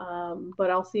limited, but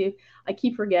I'll see. I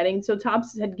keep forgetting. So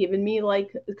Topps had given me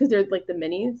because they're like the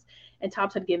minis, and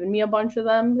Topps had given me a bunch of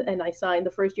them, and I signed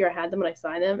the first year I had them, and I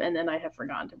signed them, and then I have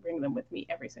forgotten to bring them with me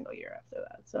every single year after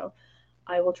that. So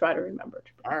I will try to remember.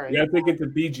 All right. Yeah, take it to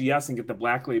BGS and get the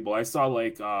black label. I saw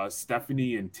like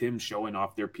Stephanie and Tim showing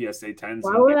off their PSA 10s.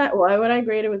 Why would I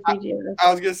grade it with BGS? I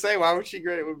was gonna say, why would she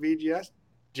grade it with BGS?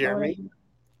 Jeremy?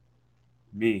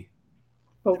 Me.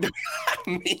 Oh.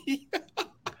 Me.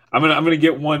 I'm gonna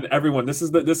get one. Everyone, this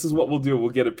is what we'll do. We'll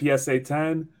get a PSA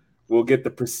 10. We'll get the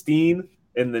pristine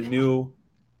and the new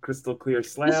crystal clear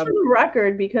slab. Just for the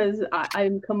record, because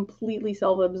I'm completely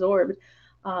self-absorbed.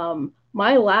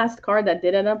 My last card that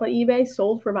did end up on eBay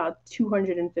sold for about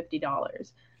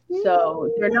 $250.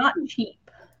 So they're not cheap.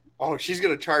 Oh, she's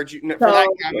gonna charge you for that.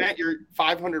 I'm at your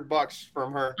 $500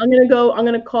 from her. I'm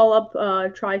gonna call up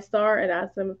TriStar and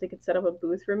ask them if they could set up a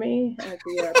booth for me at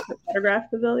the Photograph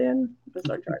Pavilion to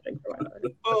start charging for my card.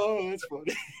 Oh, that's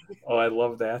funny. Oh, I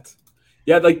love that.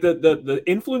 Yeah, like the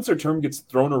influencer term gets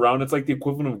thrown around. It's like the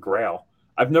equivalent of Grail.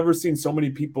 I've never seen so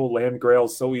many people land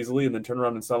Grails so easily and then turn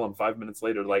around and sell them 5 minutes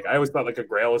later. Like I always thought like a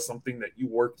Grail is something that you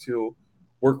work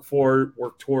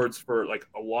towards for like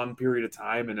a long period of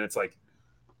time, and it's like.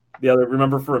 Yeah,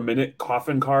 remember for a minute,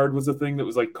 coffin card was a thing that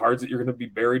was like cards that you're going to be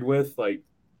buried with. Like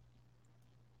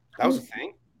that was a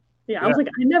thing. Yeah, I was like,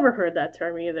 I never heard that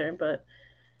term either, but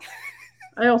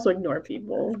I also ignore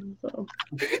people. So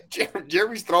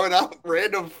Jeremy's throwing out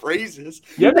random phrases.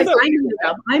 Yeah, like,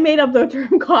 I made up the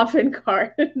term coffin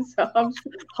card, so I'm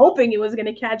hoping it was going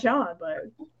to catch on.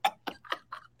 But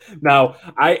now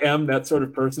I am that sort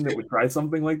of person that would try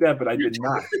something like that, but I did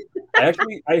not.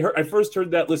 Actually, I first heard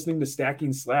that listening to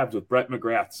Stacking Slabs with Brett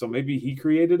McGrath. So maybe he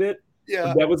created it. Yeah,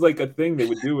 but that was like a thing they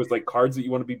would do was like cards that you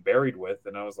want to be buried with,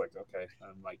 and I was like, okay,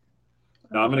 I'm like,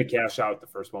 no, I'm gonna cash out the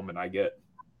first moment I get.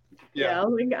 Yeah, I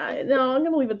was like, no, I'm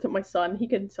gonna leave it to my son. He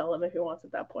can sell them if he wants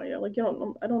at that point. I'm like,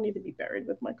 I don't need to be buried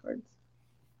with my cards.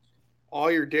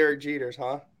 All your Derek Jeters,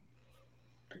 huh?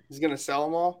 He's gonna sell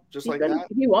them all just like that.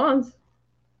 If he wants.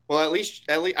 Well, at least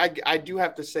I do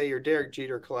have to say your Derek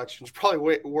Jeter collection is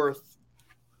probably worth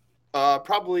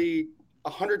probably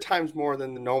 100 times more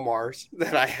than the Nomars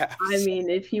that I have. I mean,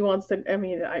 if he wants to,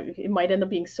 it might end up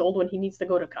being sold when he needs to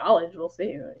go to college. We'll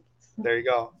see. There you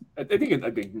go. I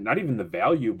think not even the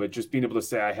value, but just being able to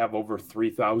say I have over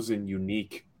 3,000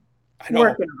 unique. I'm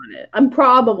working on it.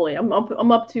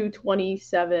 I'm up to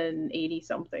 2780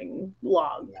 something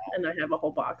logged, and I have a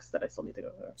whole box that I still need to go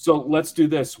through. So let's do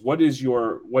this. What is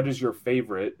your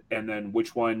favorite, and then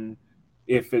which one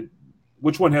has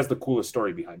the coolest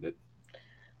story behind it?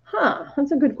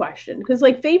 That's a good question, because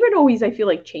like favorite always I feel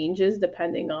like changes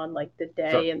depending on like the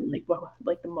day and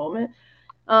like the moment.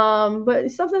 But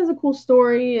stuff that has a cool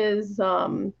story is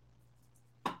in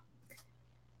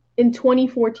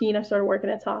 2014 I started working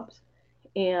at Topps.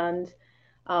 And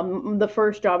the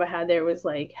first job I had there was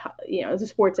like, as a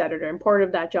sports editor, and part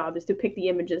of that job is to pick the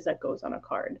images that goes on a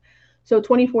card. So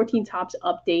 2014 Topps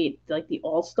update like the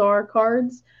All-Star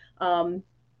cards.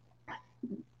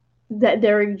 That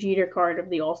Derek Jeter card of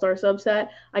the All-Star subset,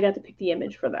 I got to pick the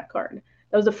image for that card.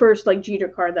 That was the first like Jeter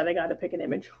card that I got to pick an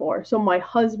image for. So my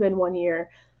husband one year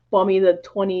bought me the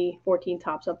 2014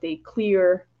 Topps update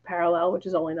clear parallel, which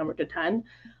is only numbered to 10.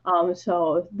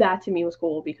 So that to me was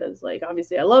cool because like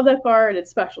obviously I love that card. It's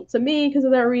special to me because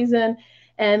of that reason.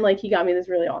 And like he got me this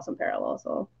really awesome parallel.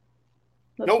 So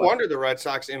no wonder the Red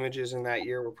Sox images in that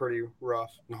year were pretty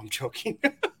rough. No, I'm joking.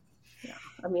 Yeah.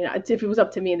 I mean, if it was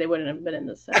up to me, they wouldn't have been in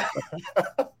this set.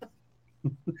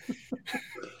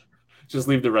 Just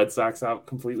leave the Red Sox out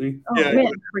completely. Oh Yeah. man,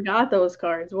 I forgot those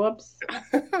cards. Whoops.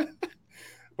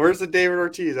 Where's the David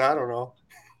Ortiz? I don't know.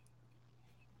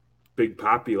 Big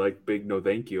Poppy, like big no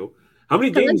thank you. How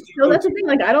many games do you So go that's the to? thing.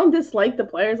 Like, I don't dislike the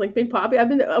players. Like Big Poppy, I've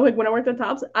been like when I worked at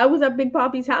Tops, I was at Big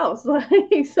Poppy's house.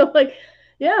 Like, so like,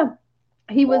 yeah,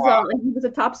 Wow. he was a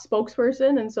top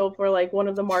spokesperson, and so for like one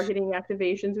of the marketing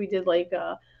activations, we did like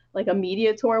a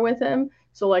media tour with him.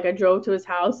 So like I drove to his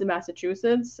house in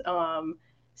Massachusetts,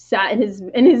 sat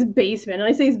in his basement, and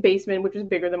I say his basement, which is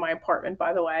bigger than my apartment,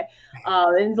 by the way,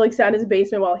 and like sat in his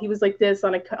basement while he was like this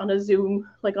on a Zoom,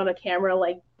 like on a camera,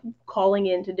 like calling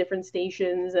into different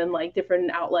stations and like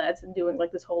different outlets and doing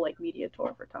like this whole like media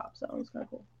tour for Top. So it was kind of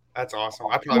cool. That's awesome.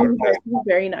 I probably would It was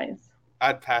very nice.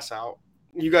 I'd pass out.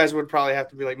 You guys would probably have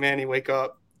to be like, Manny, wake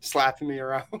up, slapping me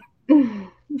around.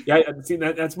 Yeah, see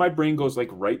that's my brain goes like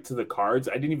right to the cards.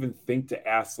 I didn't even think to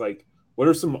ask like what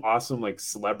are some awesome like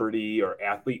celebrity or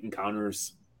athlete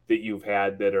encounters that you've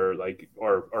had that are like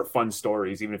or fun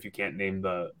stories, even if you can't name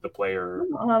the player.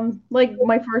 Like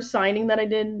my first signing that I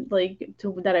did,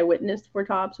 that I witnessed for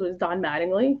Tops was Don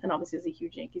Mattingly, and obviously as a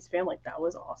huge Yankees fan, like that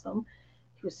was awesome.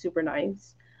 He was super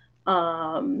nice.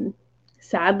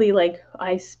 Sadly, like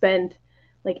I spent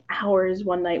like hours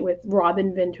one night with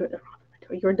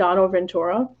Giordano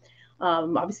Ventura,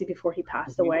 obviously before he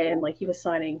passed away, and like he was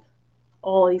signing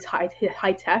all these high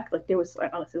tech. Like there was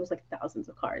like honestly, it was like thousands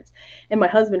of cards. And my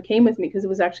husband came with me because it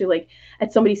was actually like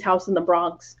at somebody's house in the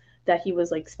Bronx that he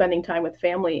was like spending time with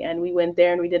family, and we went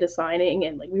there and we did a signing,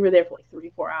 and like we were there for like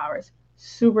 3-4 hours.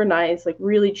 Super nice, like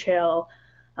really chill.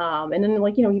 And then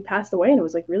like he passed away, and it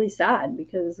was like really sad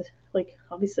because like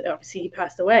obviously he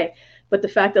passed away, but the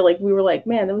fact that like we were like,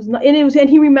 man, that was not, and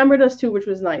he remembered us too, which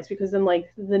was nice because then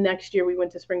like the next year we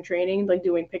went to spring training, like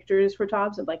doing pictures for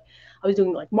Tops, and like I was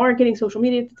doing like marketing, social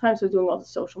media at the time, so I was doing all the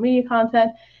social media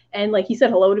content, and like he said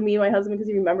hello to me and my husband because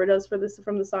he remembered us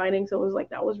from the signing, so it was like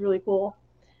that was really cool.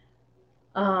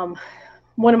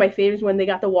 One of my favorites when they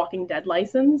got the Walking Dead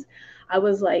license, I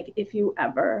was like, if you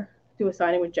ever do a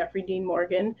signing with Jeffrey Dean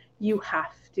Morgan, you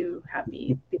have to have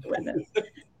me be the witness.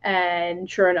 And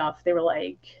sure enough, they were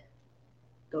like,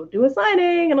 go do a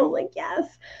signing. And I was like,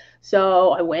 yes.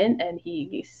 So I went, and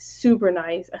he's super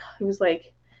nice. He was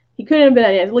like, he couldn't have been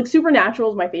any like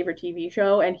Supernatural is my favorite TV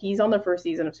show, and he's on the first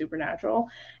season of Supernatural,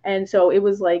 and so it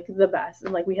was like the best,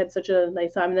 and like we had such a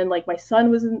nice time. And then like my son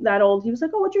wasn't that old, he was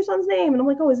like, oh, what's your son's name? And I'm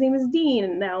like, oh, his name is Dean.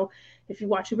 And now if you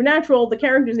watch Supernatural, the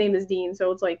character's name is Dean, so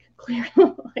it's like clear.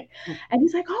 And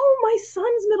he's like, oh, my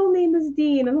son's middle name is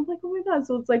Dean, and I'm like, oh my god.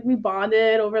 So it's like we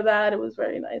bonded over that. It was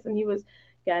very nice, and he was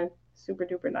again super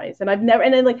duper nice. And I've never,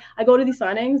 and then like I go to these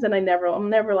signings and I'm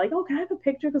never like, oh, can I have a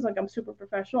picture? Because like I'm super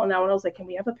professional. And now when I was like, can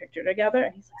we have a picture together?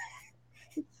 And he's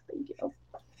like, thank you.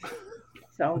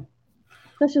 So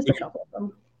that's just a couple of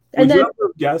them. And Would then you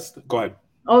ever guessed? Go ahead.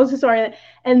 oh, so sorry.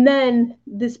 And then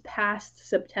this past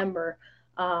September,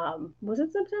 was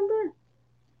it September?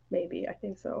 Maybe, I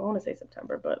think so. I want to say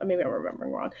September, but maybe I'm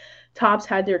remembering wrong. Tops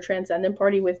had their transcendent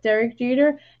party with Derek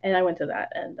Jeter, and I went to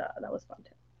that, and that was fun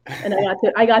too. And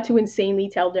I got to insanely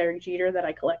tell Derek Jeter that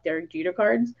I collect Derek Jeter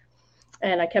cards,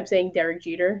 and I kept saying Derek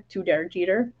Jeter to Derek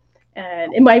Jeter,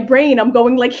 and in my brain I'm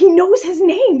going like, he knows his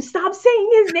name, stop saying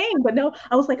his name. But no,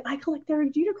 I was like, I collect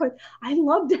Derek Jeter cards, I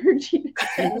love Derek Jeter.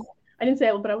 I didn't say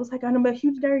it, but I was like, I'm a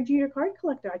huge Derek Jeter card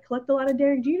collector. I collect a lot of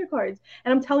Derek Jeter cards,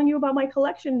 and I'm telling you about my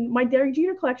collection, my Derek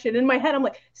Jeter collection. In my head, I'm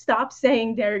like, stop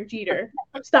saying Derek Jeter,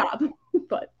 stop.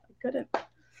 But I couldn't.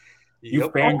 You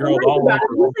fangirled all over.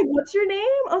 He was like, what's your name?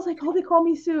 I was like, oh, they call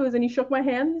me Suze. And he shook my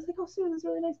hand. He's like, oh, Suze, it's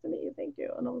really nice to meet you. Thank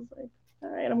you. And I was like, all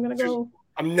right, I'm going to go.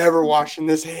 I'm never washing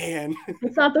this hand.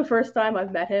 It's not the first time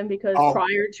I've met him because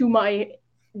prior to my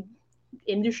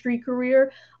industry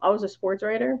career, I was a sports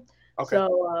writer. Okay.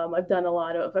 So I met a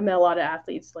lot of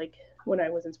athletes like when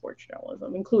I was in sports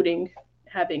journalism, including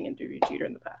having interviewed Jeter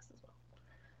in the past as well.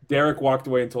 Derek walked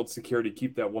away and told security,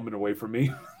 keep that woman away from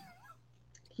me.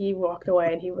 He walked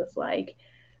away and he was like,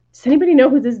 does anybody know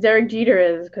who this Derek Jeter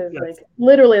is? Because like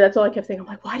literally that's all I kept saying. I'm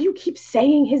like, why do you keep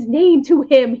saying his name to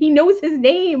him? He knows his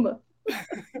name.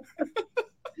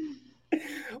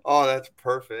 Oh, that's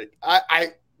perfect.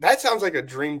 I that sounds like a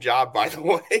dream job, by the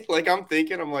way. Like I'm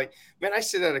like, man, I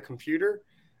sit at a computer.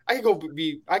 I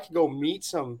could go meet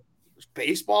some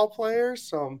baseball players,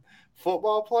 some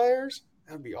football players.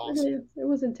 That'd be awesome. It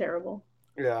wasn't terrible.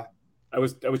 Yeah. I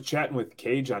was chatting with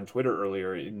Cage on Twitter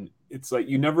earlier, and it's like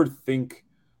you never think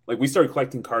like we started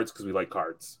collecting cards because we like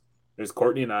cards. There's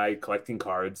Courtney and I collecting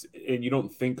cards, and you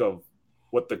don't think of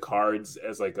what the cards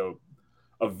as like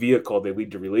a vehicle. They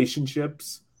lead to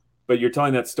relationships, but you're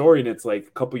telling that story, and it's like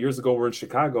a couple years ago we're in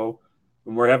Chicago.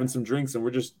 and we're having some drinks, and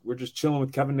we're just chilling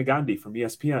with Kevin Nagandi from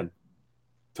ESPN,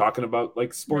 talking about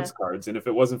like sports cards. And if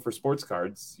it wasn't for sports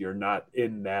cards, you're not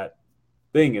in that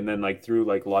thing. And then like through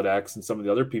like Ludex and some of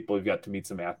the other people, you've got to meet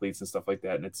some athletes and stuff like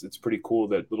that. And it's pretty cool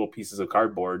that little pieces of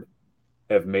cardboard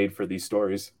have made for these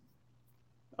stories.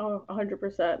 Oh,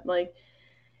 100%. Like,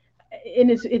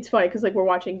 and it's funny because like we're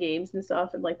watching games and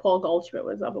stuff, and like Paul Goldschmidt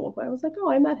was up at one point. I was like,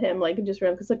 oh, I met him, like, and just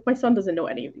because like my son doesn't know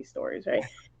any of these stories, right?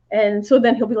 And so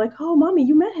then he'll be like, oh, mommy,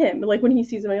 you met him. And, like when he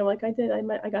sees him, I'm like, I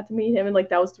got to meet him, and like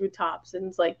that was through Tops, and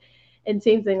it's like, and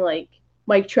same thing like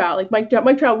Mike Trout, like Mike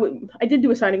Trout. I did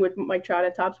do a signing with Mike Trout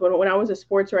at Tops when I was a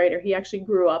sports writer. He actually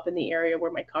grew up in the area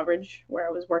where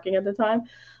I was working at the time.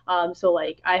 So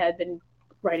like I had been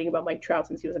writing about Mike Trout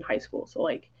since he was in high school. So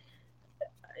like,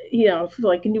 you know,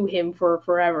 like knew him for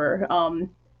forever.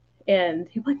 And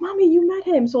he's like, mommy, you met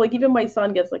him. So like even my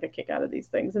son gets like a kick out of these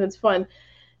things, and it's fun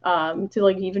to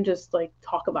like even just like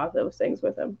talk about those things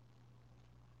with him.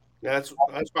 Yeah, that's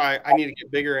why I need to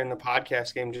get bigger in the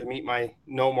podcast game to meet my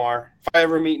Nomar. If I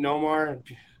ever meet Nomar,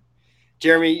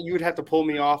 Jeremy, you would have to pull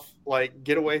me off. Like,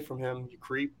 get away from him, you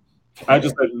creep. I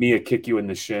just let Mia kick you in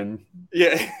the shin.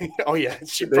 Yeah. Oh yeah.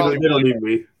 She probably they don't need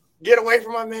me. Get away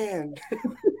from my man.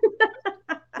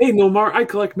 Hey, Nomar, I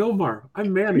collect Nomar.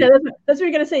 I'm Manny. Yeah, that's what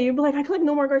you're gonna say. You'd be like, I collect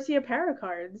Nomar Garcia para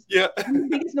cards. Yeah. I'm the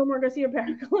biggest Nomar Garcia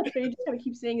para collector. You just gotta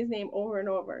keep saying his name over and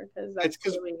over because that's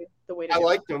really the way to. I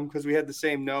liked him because we had the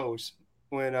same nose.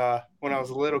 When I was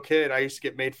a little kid, I used to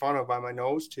get made fun of by my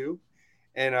nose too.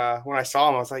 And when I saw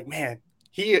him, I was like, man,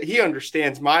 he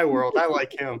understands my world. I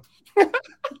like him.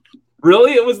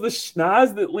 Really? It was the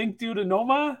schnoz that linked you to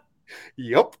Nomar?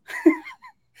 Yep.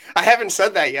 I haven't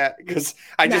said that yet because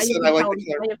I just said I like the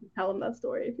color. You have to tell him that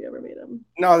story if you ever meet him.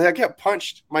 No, I get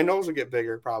punched. My nose will get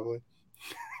bigger probably.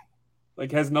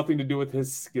 Like has nothing to do with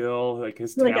his skill, like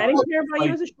his talent. Like I didn't care about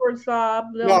you as a shortstop.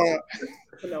 No.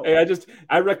 Hey,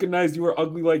 I recognized you were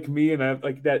ugly like me, and I have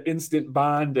like that instant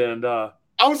bond. And I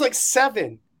was like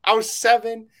 7. I was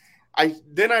 7.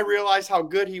 Then I realized how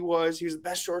good he was. He was the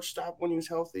best shortstop when he was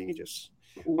healthy. He just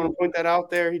want to point that out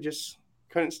there. He just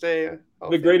couldn't stay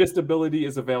healthy. The greatest ability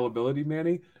is availability,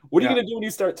 Manny. What are you gonna do when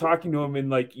you start talking to him and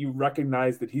like you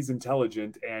recognize that he's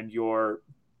intelligent and you're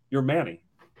Manny?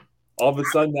 All of a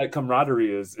sudden, that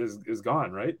camaraderie is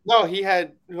gone, right? No, he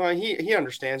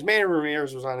understands. Manny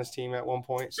Ramirez was on his team at one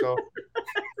point, so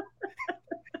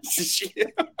she'd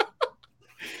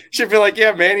be like,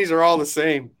 "Yeah, Manny's are all the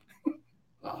same."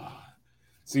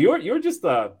 So you're just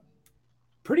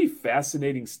pretty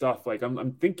fascinating stuff. Like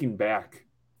I'm thinking back,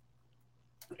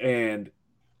 and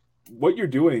what you're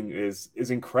doing is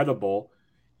incredible.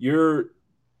 You're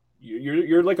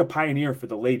like a pioneer for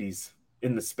the ladies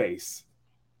in the space.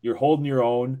 You're holding your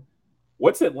own.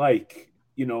 What's it like?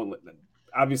 You know,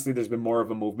 obviously there's been more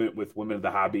of a movement with women of the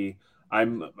hobby.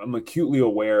 I'm acutely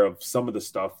aware of some of the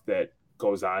stuff that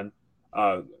goes on.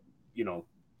 You know,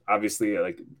 obviously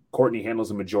like Courtney handles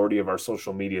a majority of our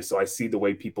social media, so I see the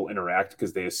way people interact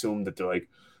because they assume that they're like,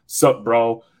 "Sup,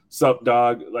 bro? Sup,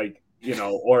 dog?" Like, you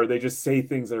know, or they just say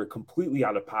things that are completely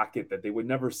out of pocket that they would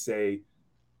never say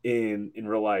in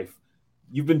real life.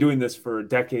 You've been doing this for a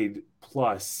decade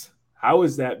plus. How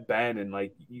has that been? And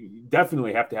like, you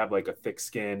definitely have to have like a thick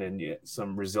skin and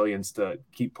some resilience to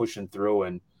keep pushing through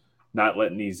and not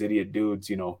letting these idiot dudes,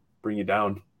 you know, bring you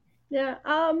down. Yeah.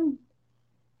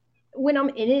 When I'm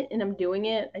in it and I'm doing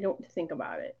it, I don't think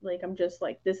about it. Like, I'm just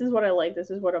like, this is what I like.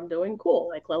 This is what I'm doing. Cool.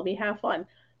 Like, let me have fun.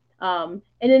 And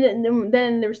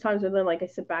then there's times when then like I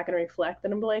sit back and reflect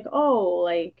and I'm like, oh,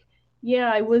 like,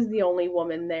 yeah, I was the only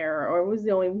woman there, or I was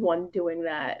the only one doing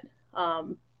that. But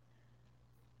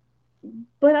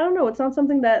I don't know. It's not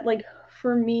something that like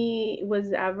for me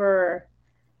was ever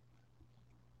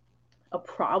a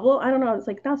problem. I don't know. It's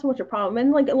like not so much a problem.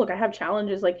 And like, look, I have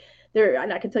challenges like there,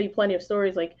 and I can tell you plenty of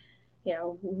stories like, you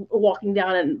know, walking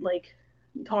down and like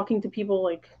talking to people,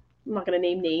 like I'm not going to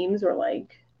name names or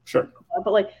like, sure,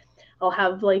 but like I'll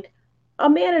have like a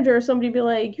manager or somebody be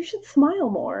like, you should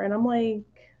smile more. And I'm like,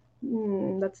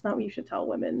 that's not what you should tell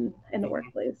women in the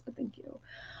workplace, but thank you.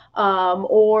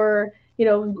 Or, you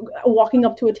know, walking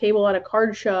up to a table at a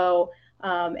card show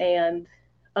and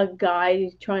a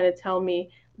guy trying to tell me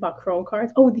about Chrome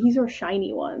cards. Oh, these are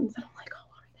shiny ones. And I'm like, oh,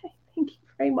 are they? Thank you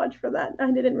very much for that.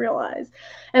 I didn't realize.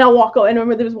 And I'll walk away. And I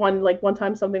remember there was one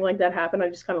time something like that happened. I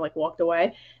just kind of like walked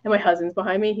away. And my husband's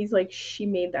behind me. He's like, she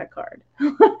made that card.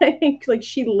 Like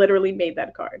she literally made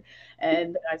that card.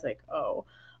 And the guy's like, oh.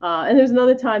 And there's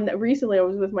another time that recently I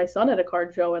was with my son at a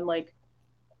card show and like,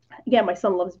 yeah, my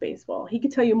son loves baseball. He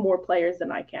could tell you more players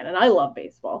than I can. And I love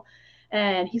baseball.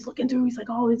 And he's looking through, he's like,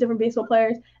 oh, these different baseball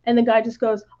players. And the guy just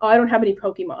goes, oh, I don't have any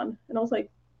Pokemon. And I was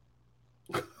like,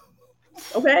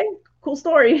 Okay, cool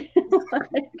story.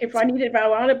 If I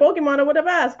wanted Pokemon, I would have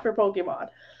asked for Pokemon.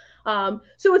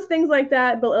 So it's things like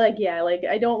that, but like yeah, like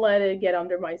I don't let it get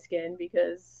under my skin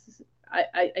because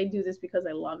I do this because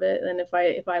I love it, and if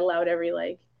I allowed every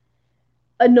like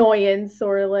annoyance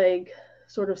or like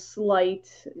sort of slight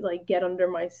like get under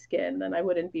my skin, then I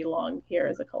wouldn't be long here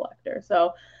as a collector.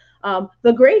 So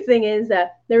the great thing is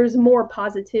that there's more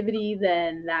positivity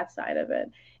than that side of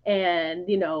it. And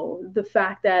the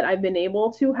fact that I've been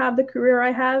able to have the career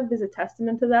I have is a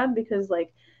testament to that because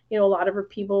like a lot of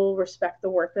people respect the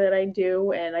work that I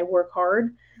do and I work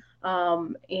hard.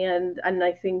 And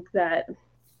I think that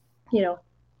you know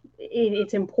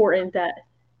it's important that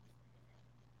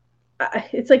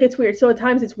it's like it's weird. So at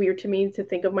times it's weird to me to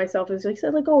think of myself as like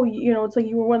oh it's like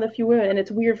you were one of the few women, and it's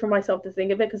weird for myself to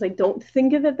think of it because I don't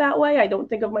think of it that way. I don't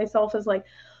think of myself as like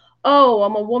oh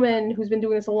I'm a woman who's been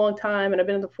doing this a long time and I've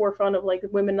been at the forefront of like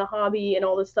women in the hobby and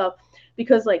all this stuff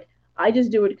because like I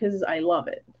just do it because I love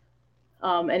it,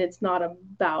 and it's not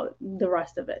about the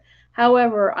rest of it.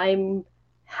 However, I'm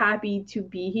happy to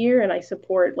be here and I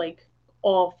support like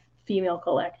all female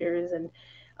collectors and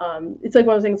it's like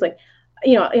one of those things like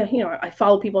I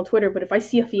follow people on Twitter, but if I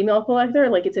see a female collector,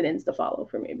 like it's an insta follow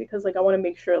for me because like I want to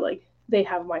make sure like they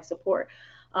have my support.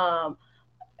 Um,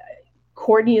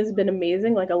 Courtney has been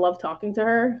amazing. Like I love talking to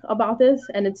her about this,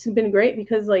 and it's been great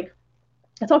because like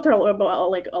I talked to her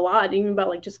about like a lot, even about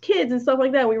like just kids and stuff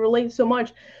like that. We relate so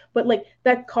much, but like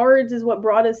that cards is what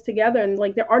brought us together. And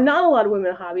like there are not a lot of women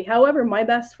in hobby. However, my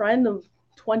best friend of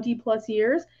 20 plus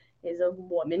years is a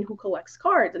woman who collects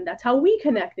cards, and that's how we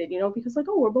connected. Because like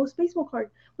we're both baseball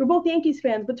cards, we're both Yankees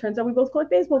fans, but turns out we both collect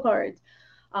baseball cards.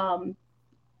 Um,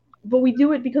 but we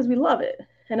do it because we love it.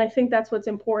 And I think that's what's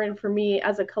important for me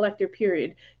as a collector,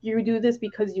 period. You do this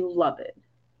because you love it,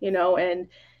 and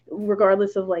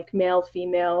regardless of like male,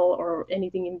 female, or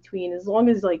anything in between, as long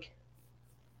as like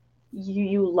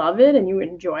you love it and you're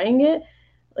enjoying it,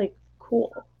 like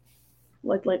cool.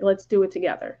 Like let's do it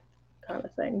together kind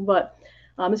of thing. But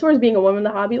as far as being a woman in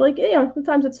the hobby, like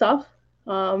sometimes it's tough.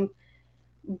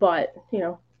 But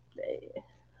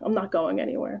I'm not going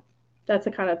anywhere. That's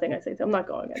the kind of thing I say. I'm not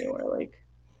going anywhere. Like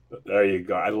There you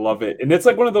go. I love it. And it's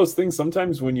like one of those things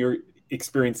sometimes when you're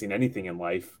experiencing anything in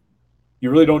life, you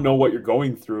really don't know what you're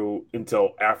going through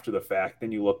until after the fact.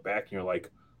 Then you look back and you're like,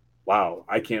 wow,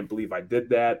 I can't believe I did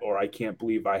that, or I can't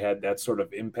believe I had that sort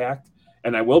of impact.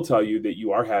 And I will tell you that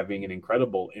you are having an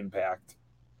incredible impact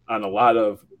on a lot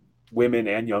of women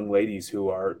and young ladies who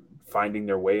are finding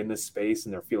their way in this space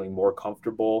and they're feeling more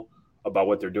comfortable about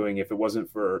what they're doing. If it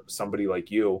wasn't for somebody like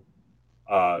you,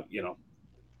 you know,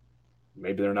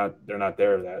 maybe they're not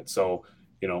there that. So,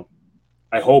 you know,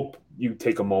 I hope you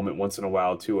take a moment once in a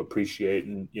while to appreciate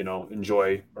and,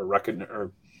 enjoy or recognize,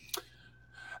 or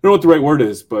I don't know what the right word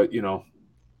is, but,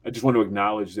 I just want to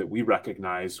acknowledge that we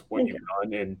recognize what thank you've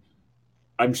you. done. And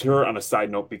I'm sure on a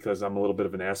side note, because I'm a little bit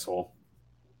of an asshole,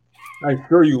 I'm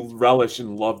sure you relish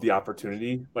and love the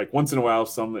opportunity. Like once in a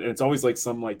while, and it's always like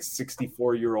some like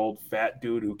 64-year-old fat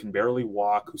dude who can barely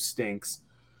walk, who stinks,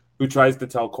 who tries to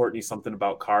tell Courtney something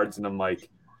about cards. And I'm like,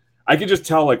 I could just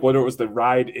tell like whether it was the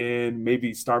ride in,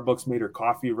 maybe Starbucks made her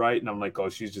coffee right. And I'm like, oh,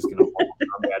 she's just going to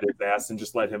come at his ass and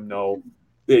just let him know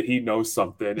that he knows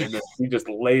something. And then he just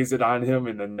lays it on him.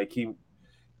 And then like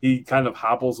he kind of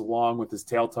hobbles along with his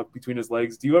tail tucked between his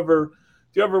legs. Do you ever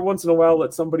once in a while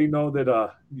let somebody know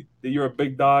that you're a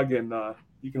big dog and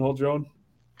you can hold your own?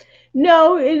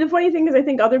 No, the funny thing is, I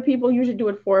think other people usually do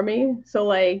it for me. So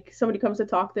like somebody comes to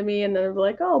talk to me, and then they're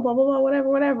like, "Oh, blah blah blah, whatever,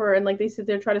 whatever," and like they sit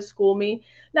there try to school me.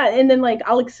 Not, and then like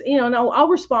and I'll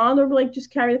respond or like just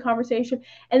carry the conversation,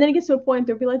 and then it gets to a point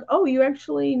they'll be like, "Oh, you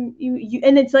actually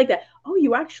and it's like that. Oh,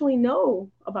 you actually know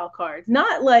about cards.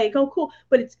 Not like oh cool,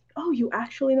 but it's oh you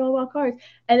actually know about cards."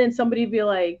 And then somebody be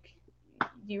like,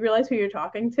 do you realize who you're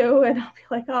talking to? And I'll be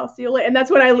like, oh, see you later. And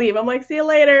that's when I leave. I'm like, see you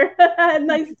later.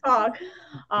 Nice talk.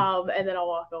 And then I'll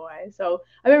walk away. So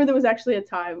I remember there was actually a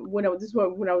time when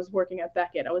when I was working at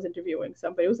Beckett, I was interviewing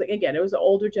somebody. It was like, again, it was an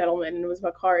older gentleman and it was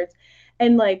about cards.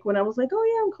 And like, when I was like, oh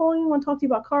yeah, I'm calling, I want to talk to you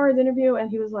about cards interview. And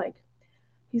he's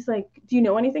like, do you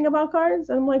know anything about cards?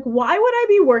 And I'm like, why would I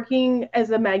be working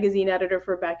as a magazine editor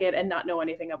for Beckett and not know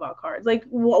anything about cards? Like,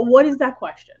 what is that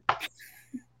question?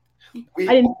 I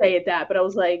didn't say it that, but I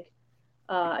was like,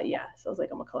 yeah. So I was like,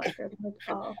 I'm a collector. I'm like,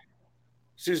 oh.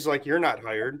 She's like, you're not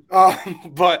hired.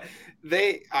 But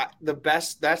that's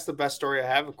the best story I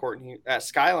have of Courtney at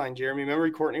Skyline, Jeremy. Remember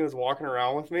Courtney was walking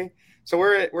around with me? So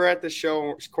we're at the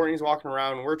show. Courtney's walking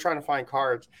around and we're trying to find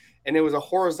cards. And it was a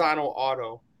horizontal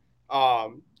auto.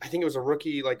 I think it was a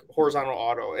rookie, like horizontal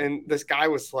auto. And this guy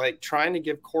was like trying to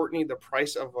give Courtney the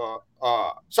price of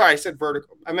sorry, I said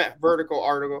vertical. I meant vertical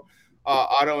auto.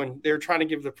 And they were trying to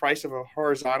give the price of a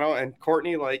horizontal. And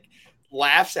Courtney like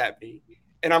laughs at me.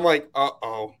 And I'm like,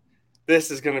 uh-oh,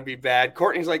 this is going to be bad.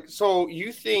 Courtney's like, so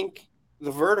you think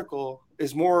the vertical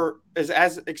is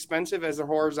as expensive as the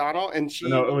horizontal? And she,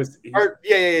 No, it was.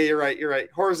 yeah, you're right.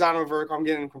 Horizontal, vertical. I'm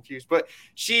getting confused, but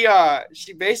she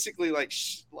basically like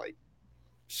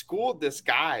schooled this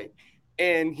guy,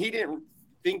 and he didn't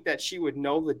think that she would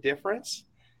know the difference,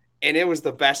 and it was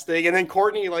the best thing. And then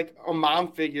Courtney, like a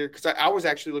mom figure, because I was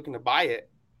actually looking to buy it,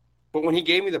 but when he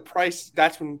gave me the price,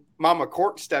 that's when Mama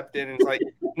Court stepped in and was like,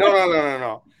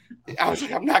 no. I was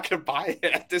like, I'm not going to buy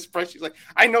it at this price. She's like,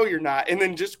 I know you're not. And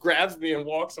then just grabs me and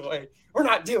walks away. We're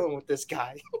not dealing with this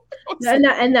guy.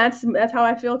 And that's how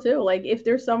I feel too. Like if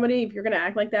you're going to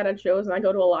act like that at shows, and I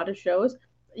go to a lot of shows,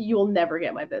 you'll never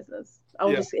get my business.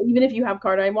 Just, even if you have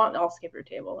card I want, I'll skip your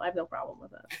table. I have no problem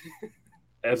with that.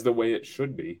 As the way it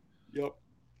should be. Yep.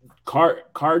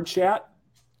 Card chat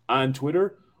on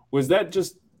Twitter, was that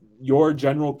just your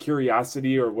general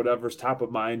curiosity or whatever's top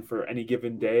of mind for any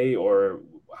given day, or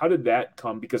how did that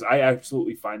come? Because I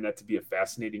absolutely find that to be a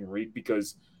fascinating read,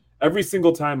 because every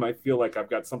single time I feel like I've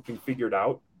got something figured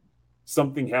out,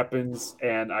 something happens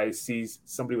and I see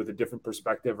somebody with a different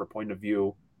perspective or point of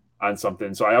view on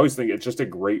something. So I always think it's just a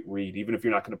great read. Even if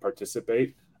you're not going to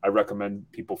participate, I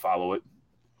recommend people follow it.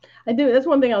 I do. That's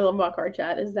one thing I love about card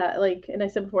chat is that, like, and I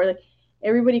said before, like,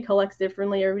 everybody collects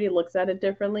differently. Everybody looks at it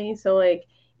differently. So, like,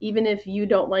 even if you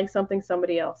don't like something,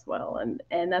 somebody else will.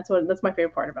 And that's my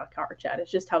favorite part about card chat.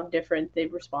 It's just how different the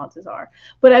responses are.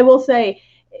 But I will say,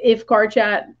 if card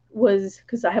chat was,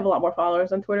 because I have a lot more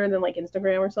followers on Twitter than like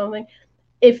Instagram or something,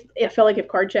 if it felt like if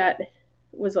card chat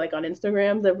was like on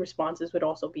Instagram, the responses would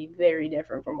also be very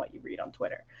different from what you read on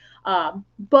Twitter.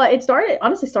 But it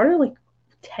honestly started like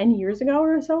 10 years ago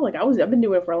or so. Like I've been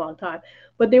doing it for a long time,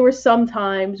 but there were some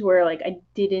times where like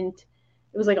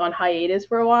it was like on hiatus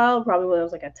for a while, probably when I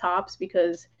was like at Tops,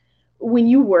 because when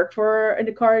you work for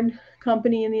a card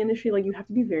company in the industry, like you have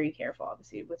to be very careful,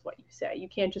 obviously, with what you say. You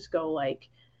can't just go like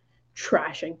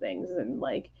trashing things and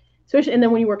like, especially, and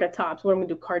then when you work at Tops, when we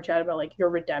do card chat about like your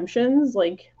redemptions,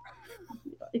 like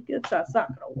that's not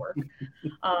gonna work.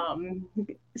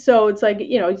 So it's like,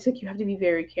 it's like you have to be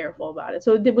very careful about it.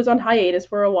 So it was on hiatus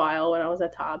for a while when I was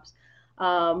at Tops.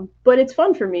 But it's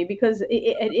fun for me because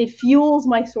it fuels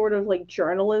my sort of like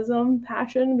journalism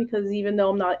passion, because even though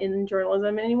I'm not in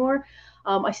journalism anymore,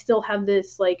 I still have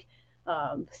this like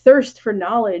thirst for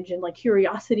knowledge and like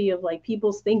curiosity of like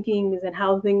people's thinkings and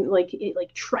how things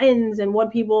like trends and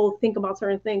what people think about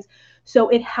certain things. So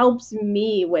it helps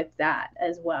me with that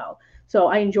as well. So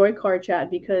I enjoy card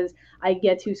chat because I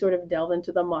get to sort of delve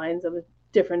into the minds of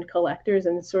different collectors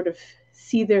and sort of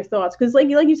see their thoughts. Because like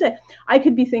you said, I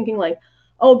could be thinking like,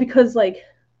 oh, because like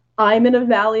I'm in a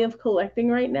valley of collecting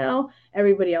right now,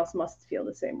 everybody else must feel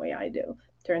the same way I do.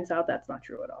 Turns out that's not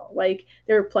true at all. Like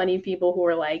there are plenty of people who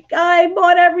are like, I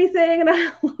bought everything and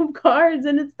I love cards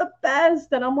and it's the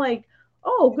best. And I'm like,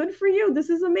 oh, good for you. This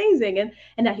is amazing.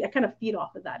 And I kind of feed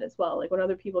off of that as well. Like when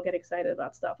other people get excited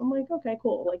about stuff, I'm like, okay,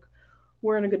 cool. Like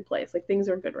we're in a good place. Like things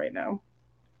are good right now.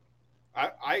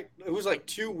 It was like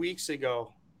 2 weeks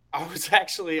ago. I was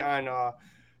actually on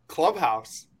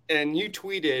Clubhouse and you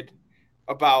tweeted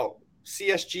about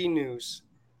CSG news.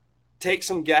 Take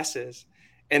some guesses.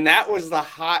 And that was the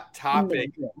hot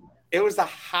topic. It was the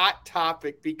hot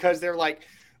topic because they're like,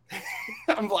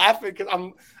 I'm laughing because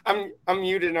I'm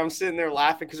muted and I'm sitting there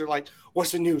laughing because they're like,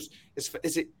 what's the news?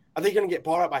 Are they going to get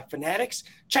bought up by Fanatics?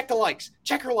 Check the likes.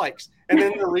 Check her likes. And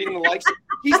then they're reading the likes.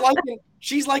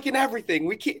 She's liking everything.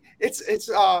 We can't. It's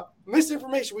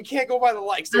misinformation. We can't go by the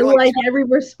likes. I like every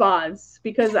response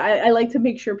because I like to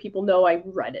make sure people know I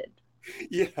read it.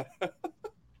 Yeah,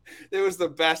 it was the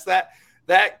best.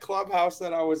 That Clubhouse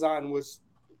that I was on was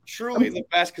truly the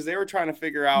best because they were trying to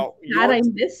figure out. I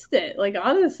missed it. Like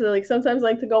honestly, like sometimes I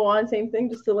like to go on same thing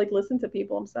just to like listen to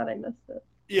people. I'm sad I missed it.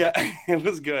 Yeah, it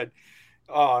was good.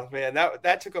 Oh man,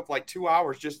 that took up like 2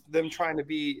 hours just them trying to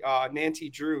be Nancy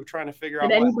Drew, trying to figure out.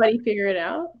 Did anybody figure it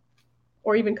out,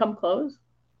 or even come close?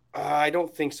 I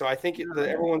don't think so. I think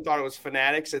everyone thought it was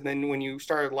Fanatics, and then when you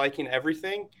started liking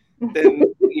everything, then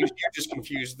you just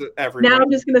confused everyone. Now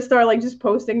I'm just gonna start like just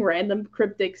posting random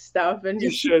cryptic stuff and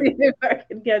just see if I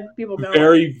can get people going.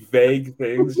 Very vague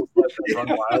things. Just let them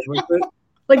run wild with it.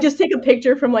 Like just take a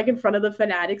picture from like in front of the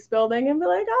Fanatics building and be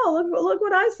like, oh, look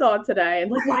what I saw today.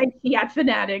 And like, why is he at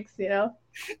Fanatics,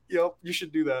 Yep, you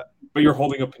should do that. But you're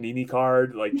holding a Panini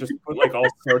card, like just put like all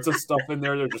sorts of stuff in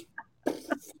there. They're just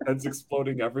Heads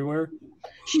exploding everywhere.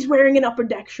 She's wearing an Upper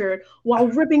Deck shirt while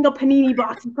ripping a panini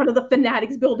box in front of the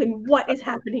Fanatics building. What is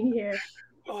happening here?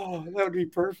 Oh, that would be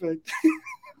perfect.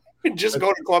 Just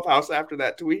go to Clubhouse after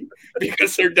that tweet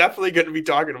because they're definitely going to be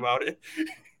talking about it.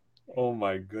 Oh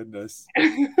my goodness.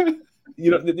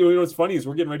 You know what's funny is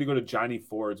we're getting ready to go to Johnny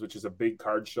Ford's, which is a big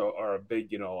card show or a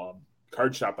big,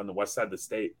 card shop on the west side of the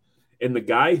state. And the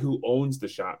guy who owns the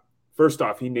shop, first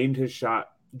off, he named his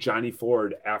shop Johnny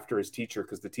Ford after his teacher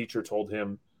because the teacher told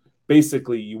him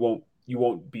basically you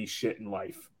won't be shit in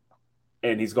life.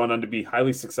 And he's gone on to be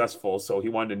highly successful. So he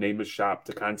wanted to name his shop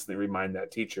to constantly remind that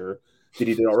teacher that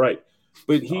he did all right.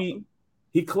 But he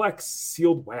collects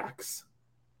sealed wax.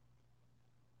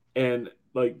 And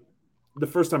like the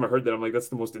first time I heard that, I'm like, that's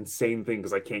the most insane thing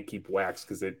because I can't keep wax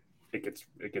because it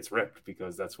gets ripped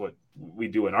because that's what we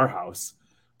do in our house.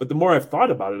 But the more I've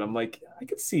thought about it, I'm like, I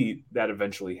could see that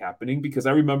eventually happening because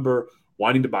I remember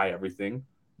wanting to buy everything,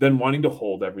 then wanting to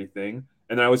hold everything.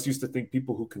 And I always used to think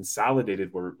people who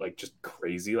consolidated were like just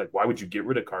crazy. Like, why would you get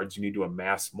rid of cards? You need to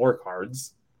amass more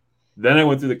cards. Then I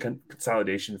went through the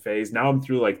consolidation phase. Now I'm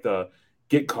through like the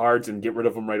get cards and get rid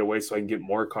of them right away so I can get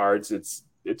more cards.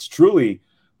 It's truly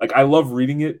like I love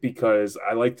reading it because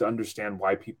I like to understand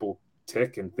why people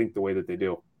tick and think the way that they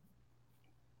do.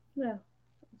 Yeah,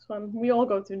 it's fun. We all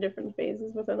go through different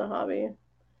phases within the hobby.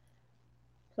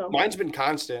 So Mine's been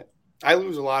constant. I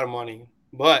lose a lot of money,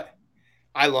 but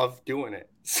I love doing it.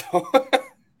 So,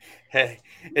 hey,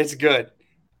 it's good.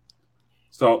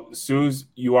 So, Suze,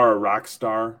 you are a rock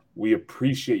star. We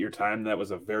appreciate your time. That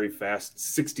was a very fast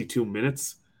 62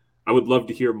 minutes. I would love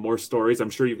to hear more stories. I'm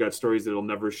sure you've got stories that you'll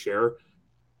never share,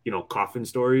 coffin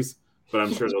stories, but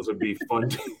I'm sure those would be fun.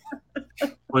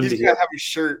 Fun He's to got hear. to have a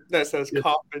shirt that says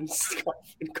coffin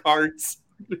cards.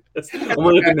 I'm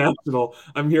like a national.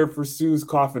 I'm here for Sue's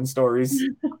coffin stories.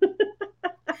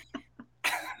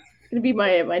 It'll be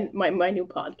my new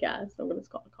podcast. I'm gonna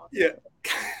call it Coffee. Yeah.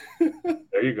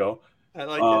 There you go. I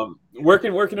like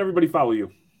it. Where can everybody follow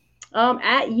you?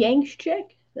 At Yanks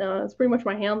Chick. It's pretty much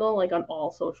my handle, like on all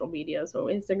social media. So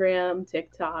Instagram,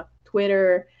 TikTok,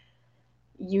 Twitter,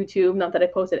 YouTube. Not that I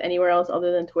posted anywhere else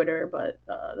other than Twitter, but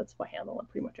that's my handle. I'm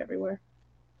pretty much everywhere.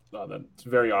 That's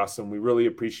very awesome. We really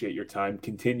appreciate your time.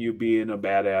 Continue being a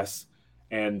badass.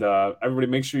 And everybody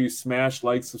make sure you smash,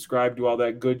 like, subscribe, do all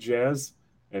that good jazz.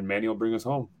 And Manny will bring us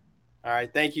home. All right.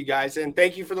 Thank you, guys. And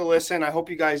thank you for the listen. I hope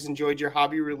you guys enjoyed your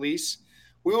hobby release.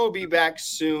 We will be back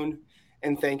soon.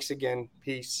 And thanks again.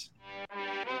 Peace.